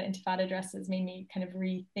the Intifada dresses made me kind of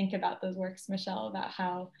rethink about those works, Michelle, about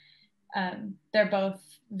how they're both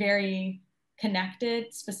very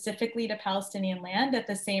connected specifically to Palestinian land at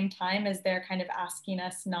the same time as they're kind of asking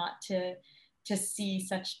us not to see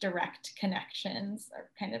such direct connections, or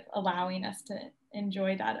kind of allowing us to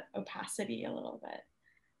enjoy that opacity a little bit.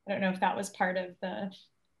 I don't know if that was part of the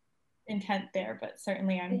intent there, but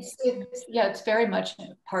certainly it's very much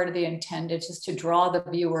part of the intent. It's just to draw the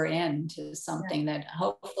viewer into something that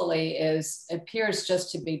hopefully appears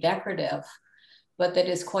just to be decorative, but that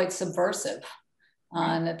is quite subversive.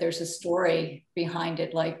 And that there's a story behind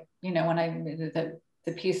it. Like, you know, when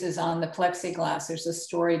the pieces on the plexiglass, there's a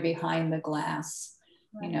story behind the glass,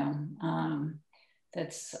 you know,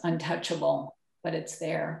 that's untouchable, but it's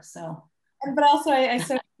there. So, but also I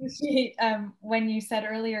so appreciate when you said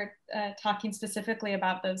earlier, talking specifically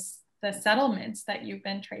about the settlements that you've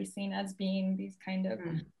been tracing as being these kind of,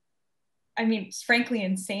 I mean, frankly,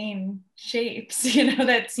 insane shapes, you know,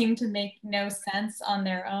 that seem to make no sense on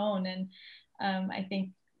their own. And I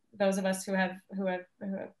think those of us who have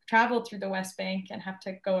traveled through the West Bank and have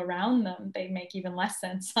to go around them, they make even less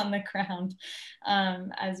sense on the ground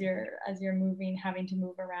as you're moving, having to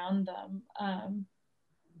move around them.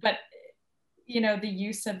 But you know, the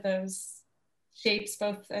use of those shapes,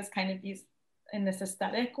 both as kind of these in this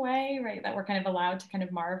aesthetic way, right, that we're kind of allowed to kind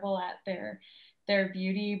of marvel at their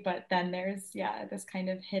beauty, but then there's this kind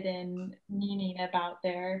of hidden meaning about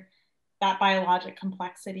that biologic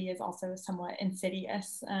complexity is also somewhat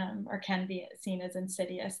insidious, or can be seen as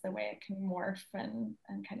insidious, the way it can morph and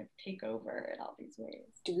kind of take over in all these ways.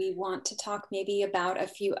 Do we want to talk maybe about a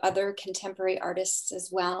few other contemporary artists as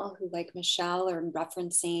well, who, like Michelle, are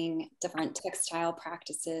referencing different textile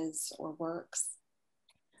practices or works?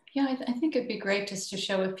 Yeah, I think it'd be great just to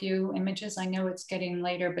show a few images. I know it's getting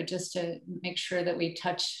later, but just to make sure that we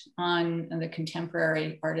touch on the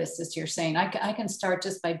contemporary artists, as you're saying. I can start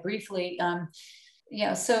just by briefly.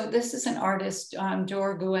 So this is an artist,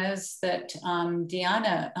 Dor Guez, that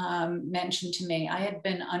Diana mentioned to me. I had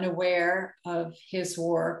been unaware of his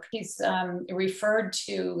work. He's referred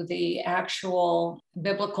to the actual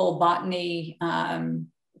biblical botany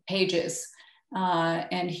pages.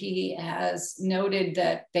 And he has noted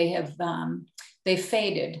that they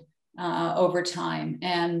faded over time.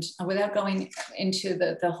 And without going into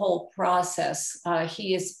the whole process,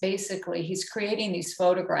 he's creating these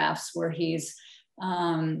photographs where he's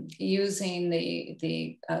using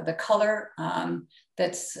the color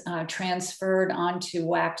that's transferred onto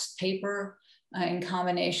waxed paper in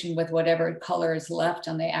combination with whatever color is left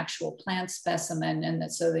on the actual plant specimen.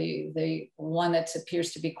 And so the one that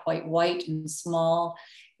appears to be quite white and small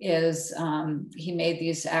is, he made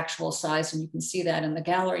these actual size, and you can see that in the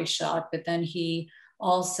gallery shot, but then he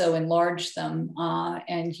also enlarged them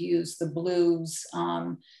and used the blues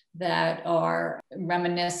that are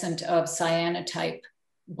reminiscent of cyanotype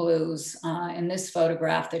blues in this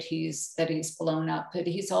photograph that he's blown up. But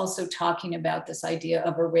he's also talking about this idea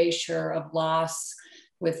of erasure, of loss,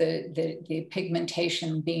 with the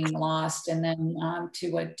pigmentation being lost. And then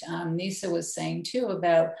to what Nisa was saying too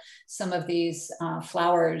about some of these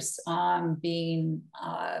flowers being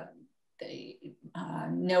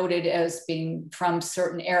noted as being from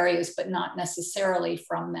certain areas, but not necessarily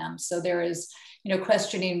from them. So there is,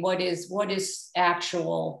 questioning what is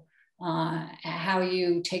actual, how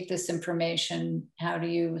you take this information, how do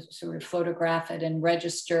you sort of photograph it and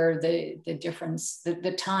register the difference,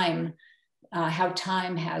 the time, how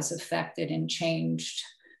time has affected and changed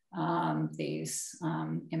these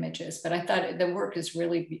images. But I thought the work is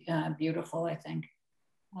really beautiful, I think.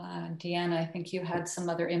 Deanna, I think you had some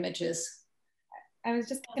other images. I was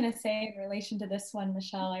just going to say in relation to this one,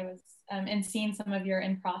 Michelle, I was in seeing some of your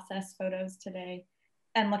in-process photos today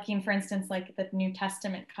and looking, for instance, like the New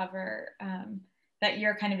Testament cover, that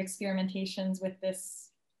your kind of experimentations with this,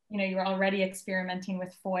 you were already experimenting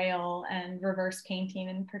with foil and reverse painting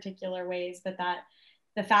in particular ways, but that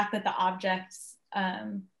the fact that the objects,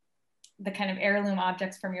 the kind of heirloom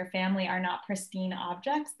objects from your family are not pristine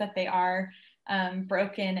objects, that they are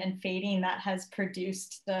broken and fading, that has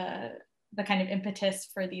produced the kind of impetus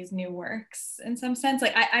for these new works in some sense.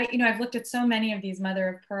 Like I've looked at so many of these mother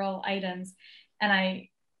of pearl items, and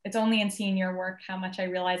it's only in seeing your work how much I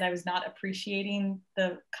realized I was not appreciating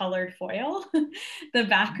the colored foil, the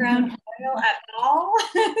background foil at all.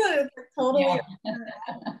 Totally. Yeah.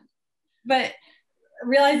 But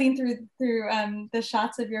realizing through the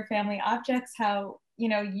shots of your family objects, how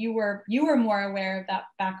you were more aware of that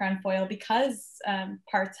background foil because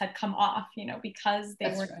parts had come off, because they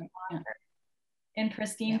were in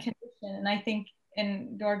pristine condition. And I think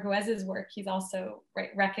in Dorguez's work, he's also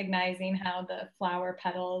recognizing how the flower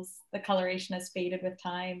petals, the coloration has faded with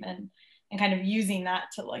time, and kind of using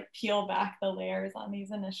that to like peel back the layers on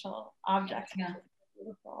these initial objects. Yeah,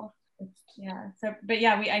 beautiful. So, but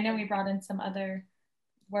yeah, I know we brought in some other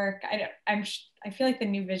work. I feel like the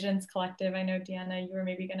New Visions Collective, I know Deanna, you were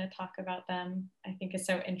maybe going to talk about them. I think is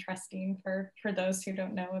so interesting for those who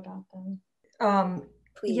don't know about them.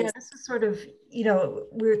 Please. Yeah, this is sort of, we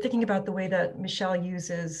were thinking about the way that Michelle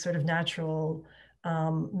uses sort of natural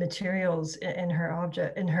materials in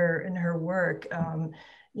her work. When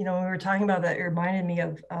we were talking about that, it reminded me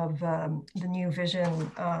of the New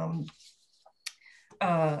Vision.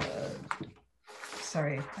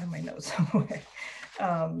 Sorry, I have my notes somewhere.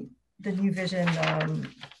 The New Vision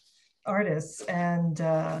artists, and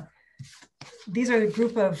these are a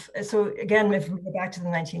group of, so again, if we go back to the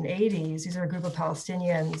 1980s, these are a group of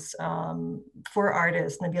Palestinians, 4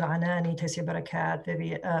 artists, Nabil Anani, Taysir Barakat,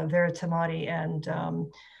 Vera Tamari, and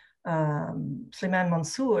Suleiman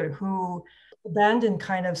Mansour, who abandoned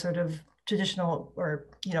kind of sort of traditional or,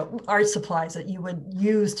 art supplies that you would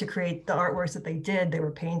use to create the artworks that they did. They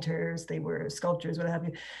were painters, they were sculptors, what have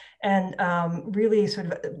you, and really sort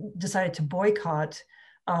of decided to boycott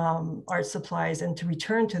art supplies and to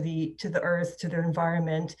return to the earth, to their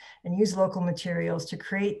environment, and use local materials to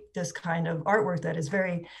create this kind of artwork that is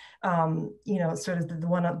very, sort of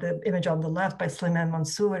the image on the left by Suleiman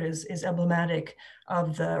Mansour is emblematic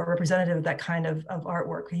of or representative of that kind of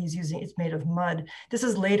artwork. It's made of mud. This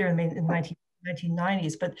is later in the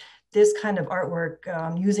 1990s, but this kind of artwork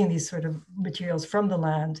using these sort of materials from the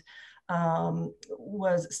land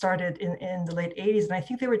was started in the late 80s. And I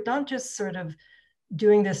think they were not just sort of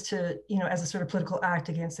doing this to, as a sort of political act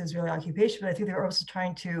against Israeli occupation, but I think they were also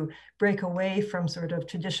trying to break away from sort of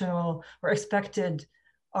traditional or expected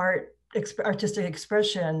artistic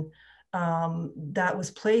expression that was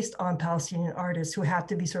placed on Palestinian artists, who had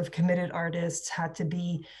to be sort of committed artists, had to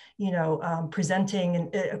be, presenting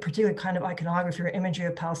a particular kind of iconography or imagery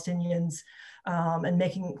of Palestinians, and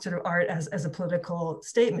making sort of art as a political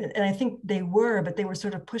statement. And I think they were, but they were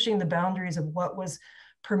sort of pushing the boundaries of what was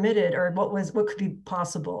permitted or what could be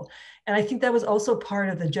possible. And I think that was also part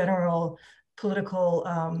of the general political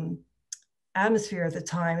atmosphere at the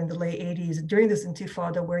time in the late 80s during this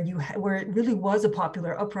intifada where it really was a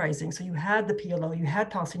popular uprising. So you had the PLO, you had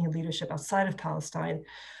Palestinian leadership outside of Palestine.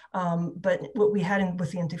 But what we had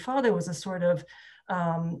with the intifada was a sort of,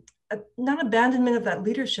 not abandonment of that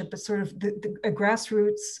leadership, but sort of a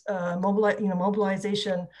grassroots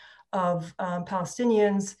mobilization of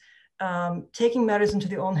Palestinians, taking matters into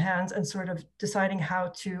their own hands and sort of deciding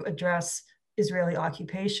how to address Israeli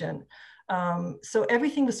occupation. So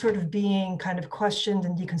everything was sort of being kind of questioned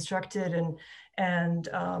and deconstructed,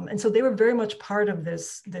 and so they were very much part of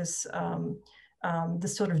this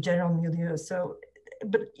sort of general milieu. So,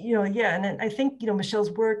 but yeah, and I think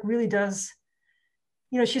Michelle's work really does,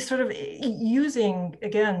 she's sort of using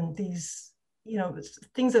again these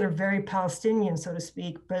things that are very Palestinian, so to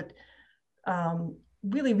speak, but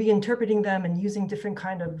really reinterpreting them and using different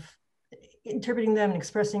kind of interpreting them and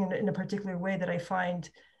expressing in a particular way that I find,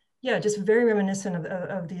 yeah, just very reminiscent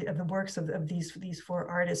of the works of these four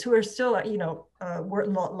artists who are still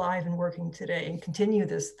live and working today and continue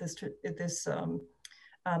this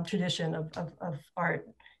tradition of art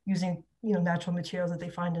using natural materials that they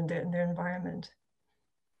find in their environment.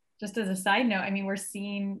 Just as a side note, I mean, we're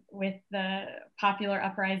seeing with the popular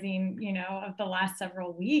uprising, of the last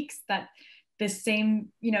several weeks that this same,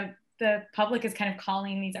 the public is kind of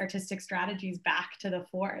calling these artistic strategies back to the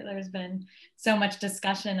fore. There's been so much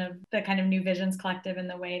discussion of the kind of New Visions Collective and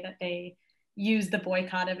the way that they use the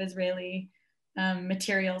boycott of Israeli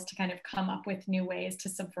materials to kind of come up with new ways to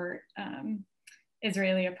subvert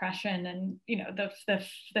Israeli oppression. And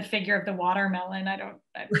the figure of the watermelon, I don't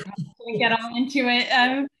get all into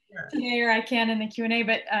it today, or I can in the Q&A,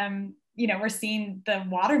 but we're seeing the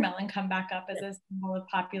watermelon come back up as a symbol of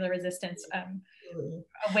popular resistance,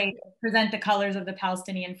 a way to present the colors of the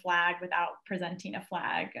Palestinian flag without presenting a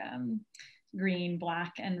flag, green,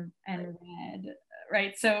 black, and red,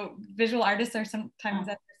 right? So visual artists are sometimes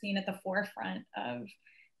seen at the forefront of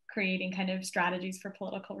creating kind of strategies for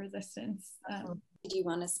political resistance. Do you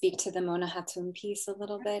want to speak to the Mona Hatoum piece a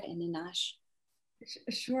little bit, and Inash?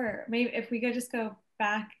 Sure. Maybe if we could just go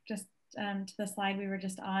back just to the slide we were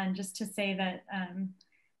just on, just to say that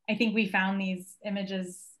I think we found these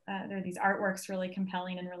images, or these artworks, really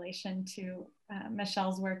compelling in relation to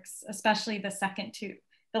Michelle's works, especially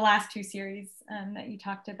the last two series that you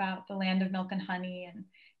talked about, The Land of Milk and Honey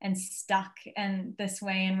and Stuck, and this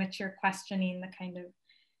way in which you're questioning the kind of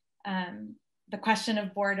the question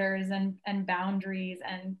of borders and boundaries.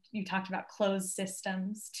 And you talked about closed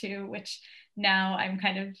systems too, which now I'm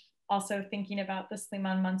kind of also thinking about the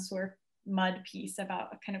Slimane Mansour mud piece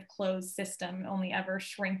about a kind of closed system only ever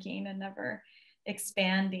shrinking and never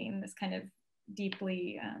expanding, this kind of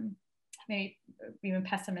deeply maybe even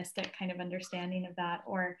pessimistic kind of understanding of that.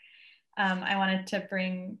 Or I wanted to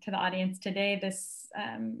bring to the audience today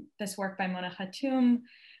this work by Mona Hatoum,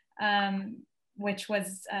 which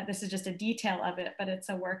was, this is just a detail of it, but it's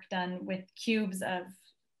a work done with cubes of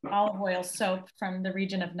olive oil soap from the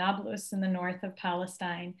region of Nablus in the north of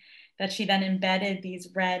Palestine, that she then embedded these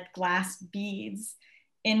red glass beads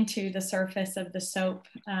into the surface of the soap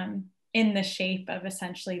in the shape of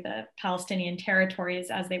essentially the Palestinian territories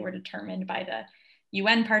as they were determined by the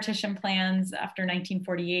UN partition plans after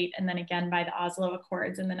 1948, and then again by the Oslo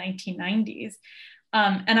Accords in the 1990s.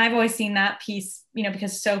 And I've always seen that piece,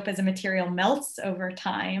 because soap as a material melts over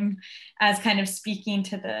time, as kind of speaking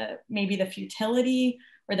to maybe the futility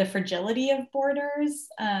or the fragility of borders,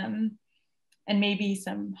 and maybe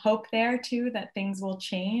some hope there too that things will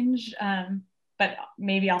change, but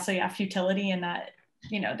maybe also, yeah, futility in that,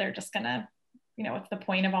 they're just gonna, what's the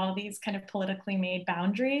point of all of these kind of politically made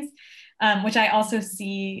boundaries, which I also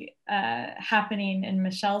see happening in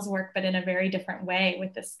Michelle's work, but in a very different way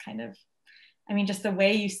with this kind of, just the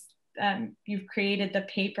way you've created the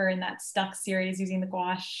paper in that Stuck series using the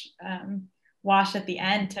gouache wash at the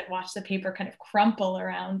end to watch the paper kind of crumple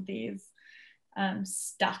around these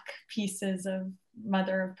stuck pieces of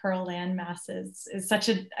mother of pearl land masses is such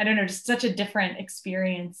a, just such a different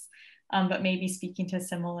experience, but maybe speaking to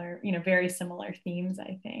similar, very similar themes,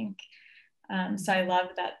 I think. So I love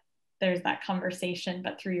that there's that conversation,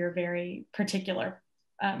 but through your very particular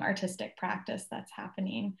artistic practice that's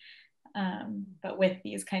happening. But with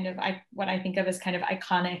these kind of, what I think of as kind of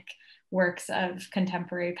iconic works of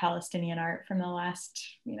contemporary Palestinian art from the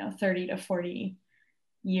last, 30 to 40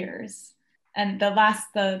 years. And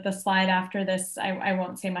the slide after this, I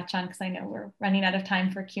won't say much on because I know we're running out of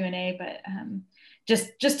time for Q&A, but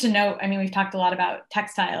just to note, we've talked a lot about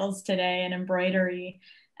textiles today and embroidery,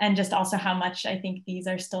 and just also how much I think these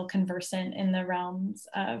are still conversant in the realms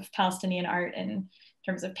of Palestinian art in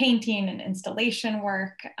terms of painting and installation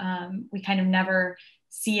work. We kind of never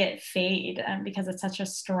see it fade because it's such a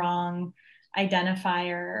strong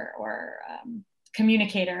identifier or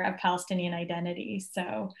communicator of Palestinian identity.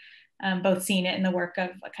 So both seeing it in the work of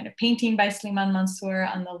a kind of painting by Slimane Mansour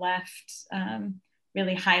on the left,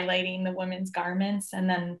 really highlighting the women's garments, and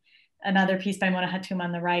then another piece by Mona Hatoum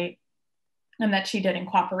on the right, and that she did in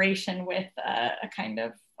cooperation with a kind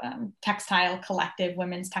of textile collective,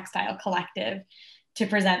 women's textile collective, to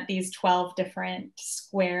present these 12 different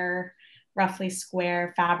roughly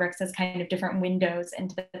square fabrics as kind of different windows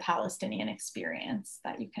into the Palestinian experience,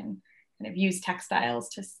 that you can kind of use textiles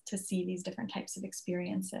to see these different types of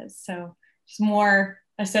experiences. So just more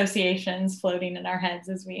associations floating in our heads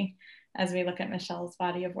as we look at Michelle's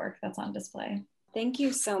body of work that's on display. Thank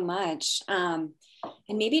you so much. And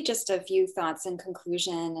maybe just a few thoughts in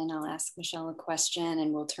conclusion, and I'll ask Michelle a question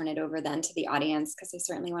and we'll turn it over then to the audience, because I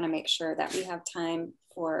certainly want to make sure that we have time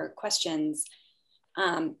for questions.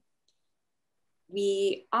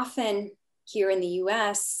 We often here in the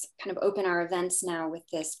US kind of open our events now with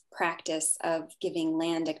this practice of giving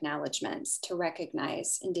land acknowledgements to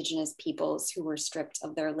recognize Indigenous peoples who were stripped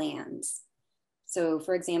of their lands. So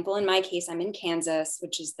for example, in my case, I'm in Kansas,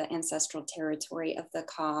 which is the ancestral territory of the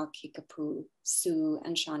Kaw, Kickapoo, Sioux,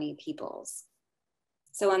 and Shawnee peoples.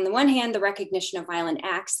 So on the one hand, the recognition of violent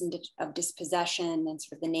acts of dispossession and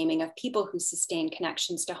sort of the naming of people who sustain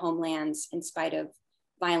connections to homelands in spite of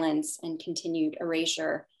violence and continued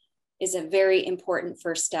erasure is a very important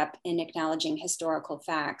first step in acknowledging historical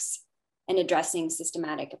facts and addressing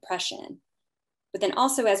systematic oppression. But then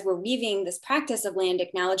also, as we're weaving this practice of land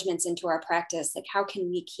acknowledgements into our practice, like how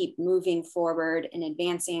can we keep moving forward and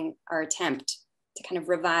advancing our attempt to kind of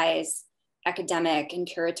revise academic and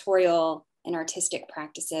curatorial and artistic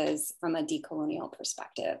practices from a decolonial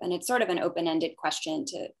perspective? And it's sort of an open-ended question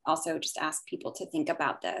to also just ask people to think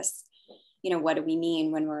about this. You know, what do we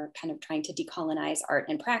mean when we're kind of trying to decolonize art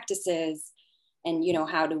and practices? And, you know,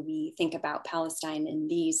 how do we think about Palestine in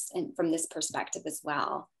these and from this perspective as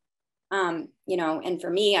well? You know, and for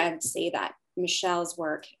me, I would say that Michelle's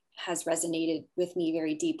work has resonated with me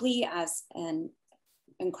very deeply as an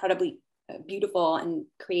incredibly beautiful and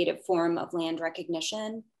creative form of land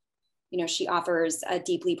recognition. You know, she offers a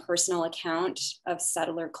deeply personal account of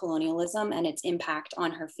settler colonialism and its impact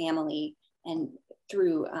on her family, and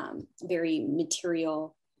through very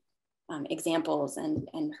material examples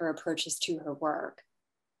and her approaches to her work.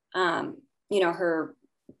 You know, her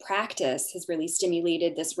practice has really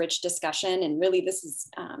stimulated this rich discussion, and really this is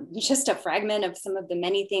just a fragment of some of the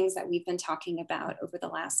many things that we've been talking about over the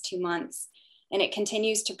last 2 months, and it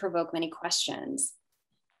continues to provoke many questions.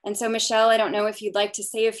 And so Michelle, I don't know if you'd like to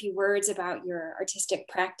say a few words about your artistic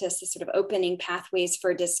practice as sort of opening pathways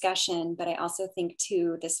for discussion, but I also think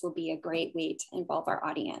too, this will be a great way to involve our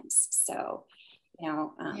audience. So, you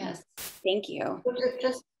know, yes. Thank you.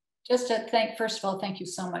 Just to thank, first of all, thank you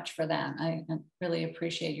so much for that. I really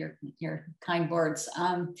appreciate your kind words.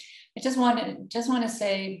 I just want to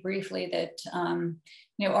say briefly that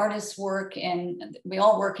you know, artists work we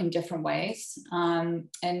all work in different ways. And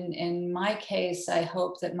in my case, I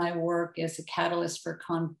hope that my work is a catalyst for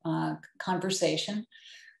conversation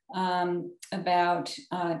about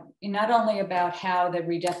not only about how the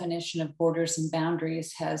redefinition of borders and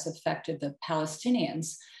boundaries has affected the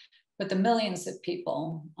Palestinians, but the millions of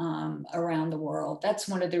people around the world. That's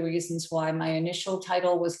one of the reasons why my initial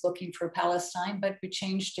title was Looking for Palestine, but I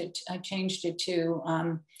changed it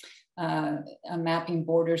to Mapping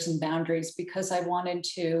Borders and Boundaries, because I wanted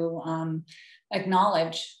to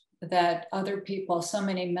acknowledge that other people, so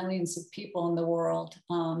many millions of people in the world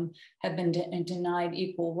have been denied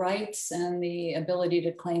equal rights and the ability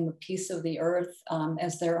to claim a piece of the earth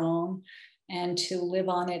as their own, and to live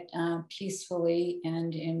on it peacefully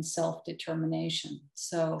and in self-determination.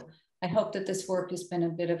 So I hope that this work has been a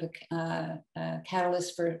bit of a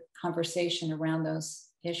catalyst for conversation around those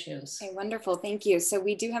issues. Okay, wonderful, thank you. So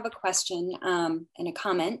we do have a question and a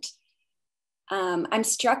comment. I'm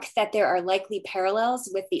struck that there are likely parallels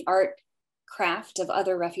with the art craft of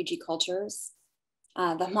other refugee cultures.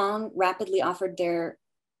 The Hmong rapidly offered their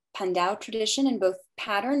Pandao tradition in both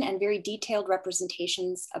pattern and very detailed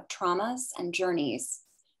representations of traumas and journeys,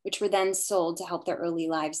 which were then sold to help their early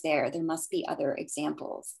lives there. There must be other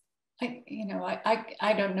examples. I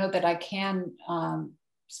don't know that I can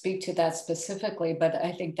speak to that specifically, but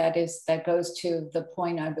I think that goes to the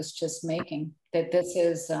point I was just making, that this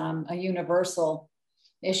is a universal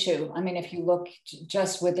issue. I mean, if you look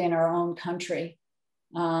just within our own country,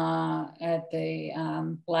 at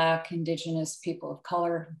the Black, Indigenous people of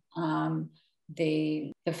color,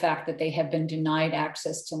 the fact that they have been denied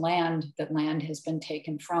access to land, that land has been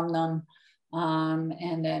taken from them,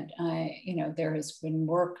 And that, you know, there has been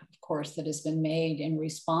work, of course, that has been made in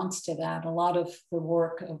response to that. A lot of the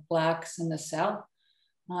work of Blacks in the South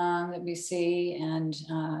that we see, and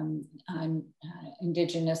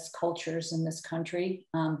indigenous cultures in this country.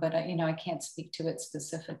 But, you know, I can't speak to it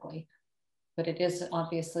specifically, but it is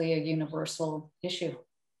obviously a universal issue.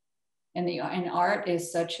 And art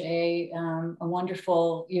is such a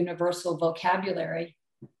wonderful universal vocabulary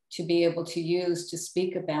to be able to use to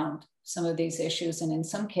speak about some of these issues. And in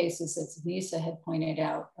some cases, as Nisa had pointed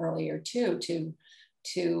out earlier too, to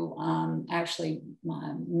actually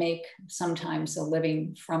make sometimes a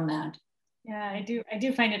living from that. Yeah, I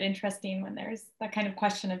do find it interesting when there's that kind of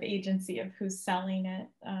question of agency of who's selling it.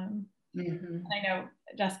 I know,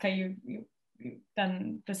 Jessica, you've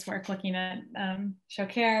done this work looking at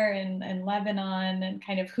Shoker and Lebanon, and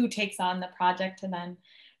kind of who takes on the project to then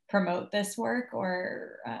promote this work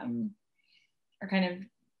or kind of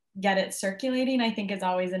get it circulating, I think is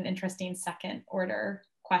always an interesting second order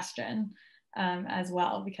question as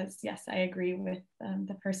well, because yes, I agree with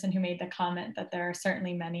the person who made the comment that there are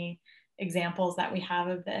certainly many examples that we have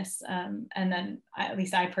of this. And then at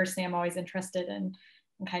least I personally am always interested in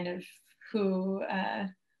kind of who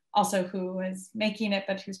is making it,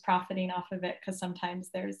 but who's profiting off of it, because sometimes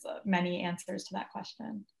there's many answers to that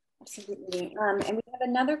question. Absolutely. And we have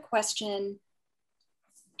another question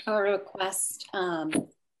or request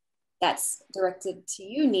that's directed to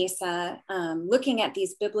you, Nisa. Looking at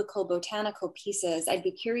these biblical botanical pieces, I'd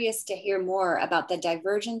be curious to hear more about the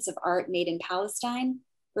divergence of art made in Palestine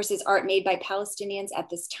versus art made by Palestinians at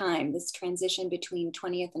this time, this transition between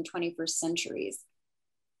 20th and 21st centuries.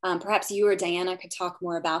 Perhaps you or Diana could talk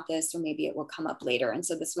more about this, or maybe it will come up later. And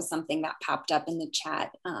so this was something that popped up in the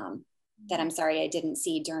chat that I'm sorry I didn't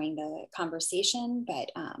see during the conversation,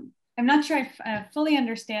 but I'm not sure I fully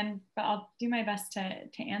understand, but I'll do my best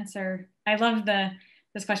to answer. I love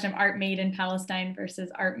this question of art made in Palestine versus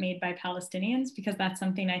art made by Palestinians, because that's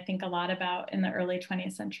something I think a lot about in the early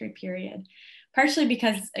 20th century period. Partially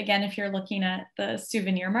because, again, if you're looking at the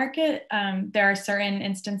souvenir market, there are certain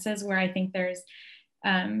instances where I think there's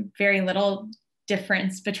very little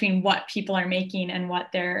difference between what people are making and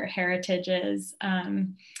what their heritage is,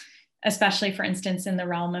 especially, for instance, in the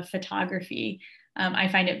realm of photography. I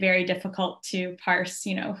find it very difficult to parse,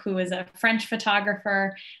 you know, who is a French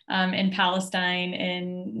photographer in Palestine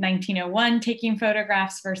in 1901 taking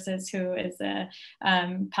photographs versus who is a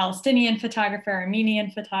Palestinian photographer,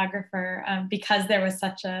 Armenian photographer, because there was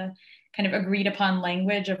such a kind of agreed upon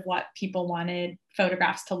language of what people wanted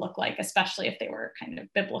photographs to look like, especially if they were kind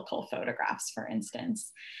of biblical photographs, for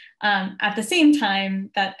instance. At the same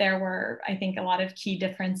time that there were, I think, a lot of key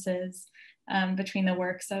differences between the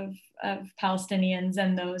works of Palestinians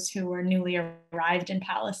and those who were newly arrived in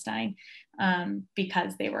Palestine,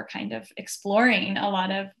 because they were kind of exploring a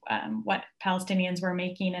lot of what Palestinians were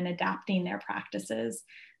making and adapting their practices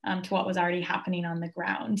to what was already happening on the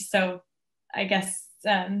ground. So I guess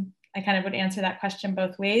I kind of would answer that question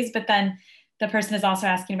both ways, but then the person is also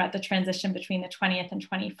asking about the transition between the 20th and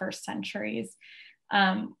 21st centuries.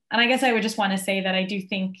 And I guess I would just want to say that I do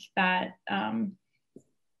think that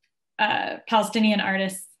Palestinian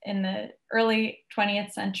artists in the early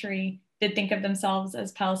 20th century did think of themselves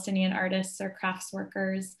as Palestinian artists or crafts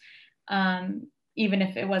workers, even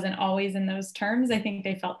if it wasn't always in those terms. I think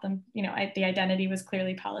they felt them, you know, the identity was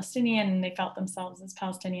clearly Palestinian, and they felt themselves as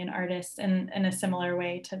Palestinian artists in a similar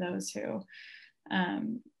way to those who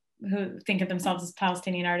think of themselves as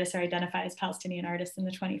Palestinian artists or identify as Palestinian artists in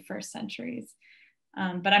the 21st centuries.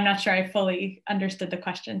 But I'm not sure I fully understood the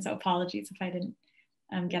question, so apologies if I didn't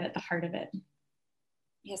get at the heart of it.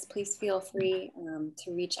 Yes, please feel free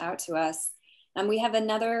to reach out to us. We have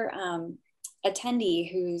another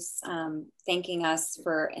attendee who's thanking us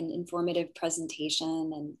for an informative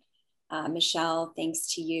presentation, and Michelle,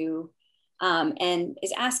 thanks to you, and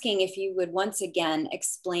is asking if you would once again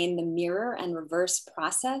explain the mirror and reverse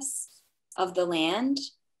process of the land.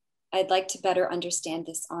 I'd like to better understand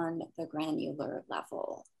this on the granular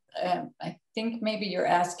level. I think maybe you're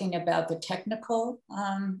asking about the technical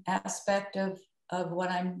aspect of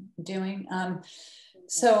what I'm doing.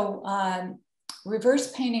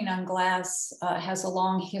 Reverse painting on glass has a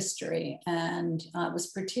long history, and was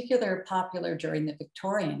particularly popular during the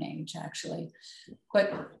Victorian age, actually.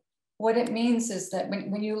 But what it means is that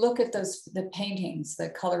when you look at the paintings, the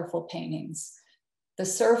colorful paintings, the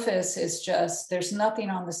surface is just, there's nothing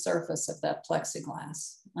on the surface of that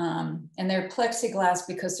plexiglass. And they're plexiglass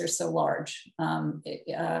because they're so large.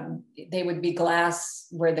 They would be glass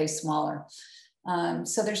were they smaller.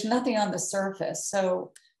 So there's nothing on the surface.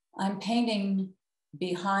 So I'm painting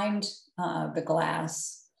behind the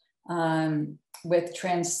glass, with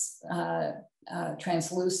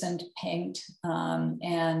translucent paint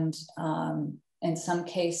and in some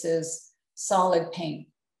cases solid paint.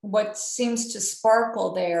 What seems to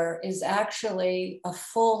sparkle there is actually a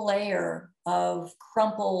full layer of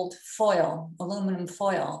crumpled foil, aluminum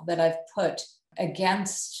foil, that I've put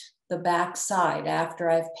against the back side after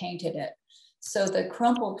I've painted it. So the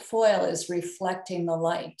crumpled foil is reflecting the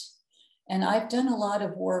light. And I've done a lot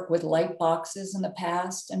of work with light boxes in the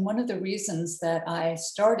past. And one of the reasons that I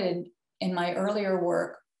started in my earlier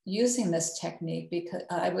work using this technique, because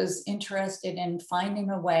I was interested in finding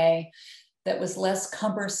a way that was less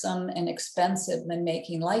cumbersome and expensive than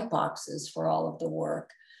making light boxes for all of the work.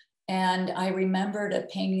 And I remembered a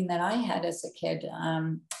painting that I had as a kid.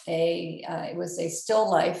 It was a still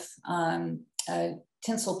life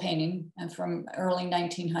tinsel painting from early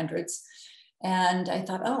 1900s. And I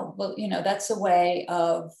thought, oh, well, you know, that's a way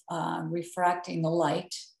of refracting the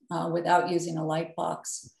light without using a light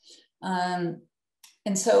box. And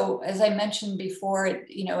so, as I mentioned before,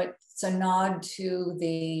 it's a nod to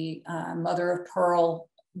the mother of pearl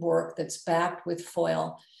work that's backed with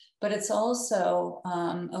foil, but it's also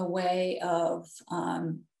a way of,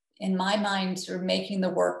 in my mind, sort of making the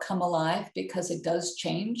work come alive, because it does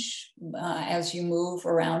change as you move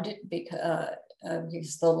around it,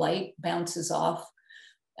 because the light bounces off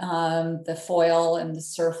the foil and the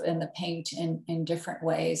surf and the paint in different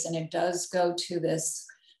ways. And it does go to this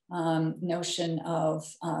notion of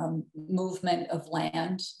movement of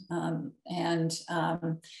land. And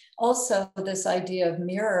also this idea of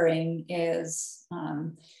mirroring is,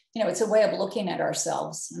 it's a way of looking at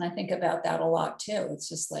ourselves. And I think about that a lot too. It's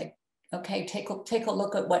just like, okay, take a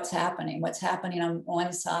look at what's happening. What's happening on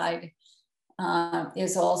one side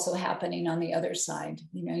is also happening on the other side.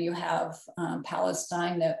 You have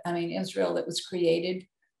Palestine, Israel, that was created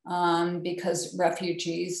because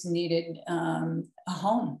refugees needed a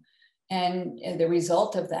home. And the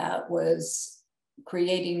result of that was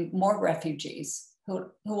creating more refugees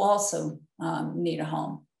who also need a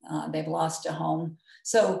home. They've lost a home.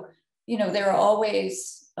 So, there's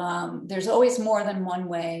always more than one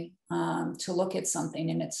way to look at something,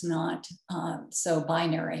 and it's not so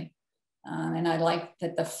binary. And I like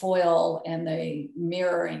that the foil and the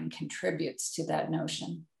mirroring contributes to that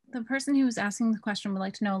notion. The person who was asking the question would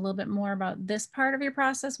like to know a little bit more about this part of your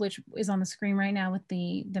process, which is on the screen right now with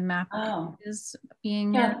the map is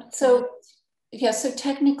being. Yeah. So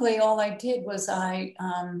technically all I did was I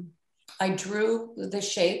drew the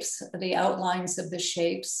shapes, the outlines of the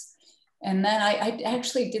shapes. And then I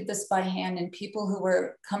actually did this by hand, and people who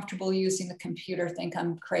were comfortable using the computer think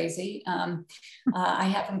I'm crazy. I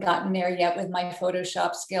haven't gotten there yet with my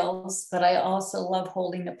Photoshop skills, but I also love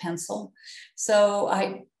holding a pencil. So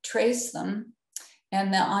I traced them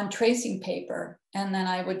on tracing paper, and then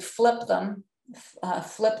I would flip them,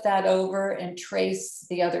 flip that over and trace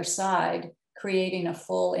the other side, creating a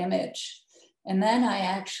full image. And then I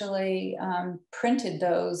actually printed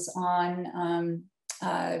those on,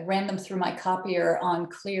 ran them through my copier on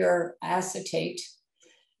clear acetate,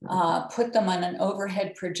 put them on an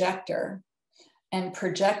overhead projector, and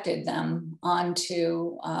projected them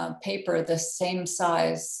onto paper the same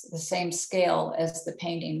size, the same scale as the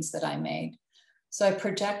paintings that I made. So I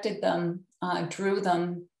projected them, drew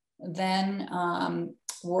them, then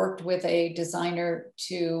worked with a designer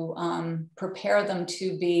to prepare them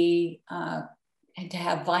to be, to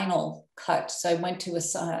have vinyl cut. So I went to a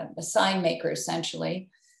sign maker, essentially.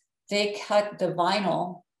 They cut the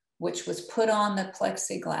vinyl, which was put on the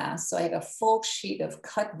plexiglass. So I had a full sheet of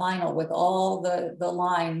cut vinyl with all the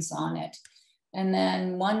lines on it. And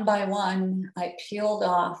then one by one, I peeled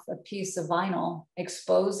off a piece of vinyl,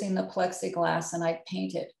 exposing the plexiglass, and I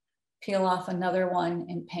painted. Peel off another one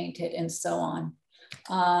and paint it, and so on.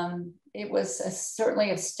 It was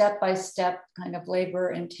certainly a step-by-step kind of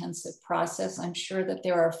labor-intensive process. I'm sure that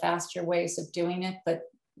there are faster ways of doing it, but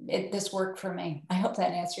this worked for me. I hope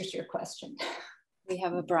that answers your question. We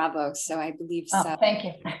have a bravo, so I believe so. Oh, thank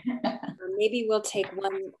you. Maybe we'll take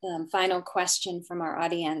one final question from our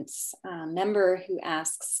audience member who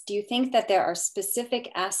asks, do you think that there are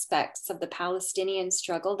specific aspects of the Palestinian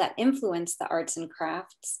struggle that influence the arts and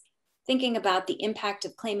crafts? Thinking about the impact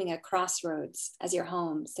of claiming a crossroads as your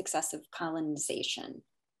home, successive colonization,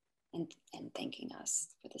 and thanking us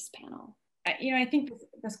for this panel. I think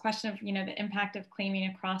this question of, the impact of claiming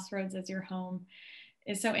a crossroads as your home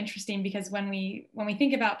is so interesting, because when we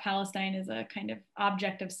think about Palestine as a kind of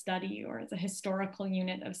object of study or as a historical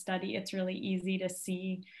unit of study, it's really easy to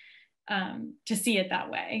see it that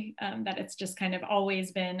way, that it's just kind of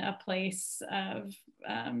always been a place of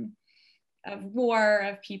war,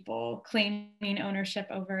 of people claiming ownership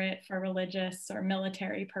over it for religious or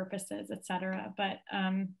military purposes, etc. But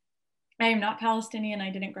I am not Palestinian.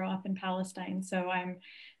 I didn't grow up in Palestine, so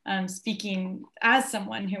I'm speaking as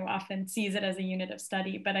someone who often sees it as a unit of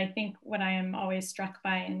study. But I think what I am always struck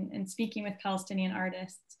by in speaking with Palestinian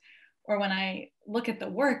artists, or when I look at the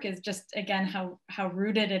work, is just, again, how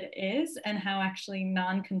rooted it is and how actually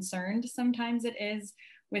non-concerned sometimes it is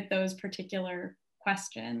with those particular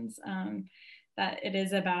questions. That it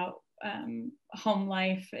is about home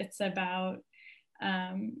life, it's about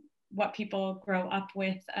what people grow up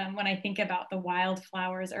with. When I think about the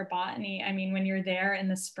wildflowers or botany, I mean, when you're there in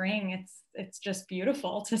the spring, it's just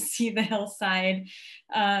beautiful to see the hillside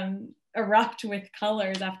erupt with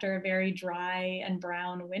colors after a very dry and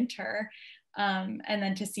brown winter. And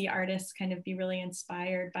then to see artists kind of be really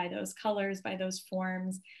inspired by those colors, by those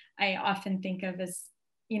forms, I often think of as,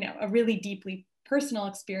 you know, a really deeply personal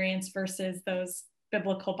experience versus those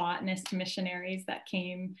biblical botanist missionaries that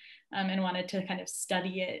came and wanted to kind of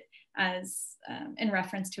study it as in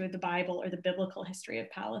reference to the Bible or the biblical history of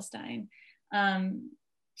Palestine.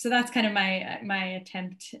 So that's kind of my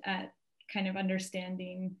attempt at kind of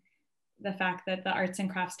understanding the fact that the arts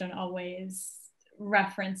and crafts don't always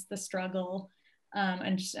reference the struggle.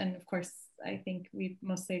 And of course, I think we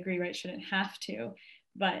mostly agree, right, shouldn't have to,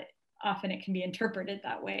 but often it can be interpreted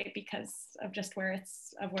that way because of just where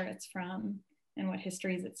it's from and what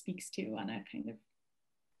histories it speaks to on a kind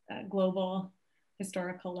of global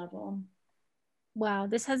historical level. Wow,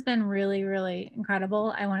 this has been really, really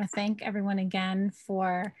incredible. I want to thank everyone again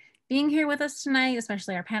for being here with us tonight,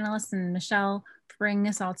 especially our panelists and Michelle for bringing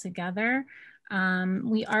us all together.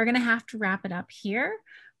 We are going to have to wrap it up here,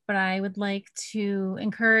 but I would like to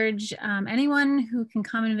encourage anyone who can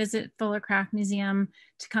come and visit Fuller Craft Museum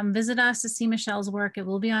to come visit us to see Michelle's work. It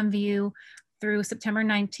will be on view through September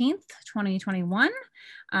 19th, 2021.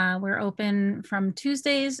 We're open from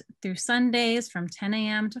Tuesdays through Sundays from 10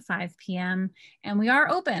 a.m. to 5 p.m. And we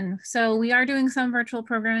are open. So we are doing some virtual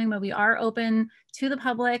programming, but we are open to the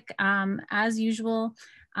public as usual.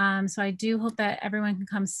 So I do hope that everyone can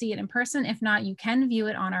come see it in person. If not, you can view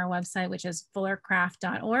it on our website, which is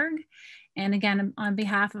fullercraft.org. And again, on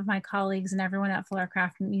behalf of my colleagues and everyone at Fuller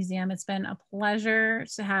Craft Museum, it's been a pleasure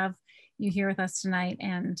to have you here with us tonight,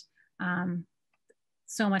 and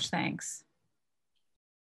so much thanks.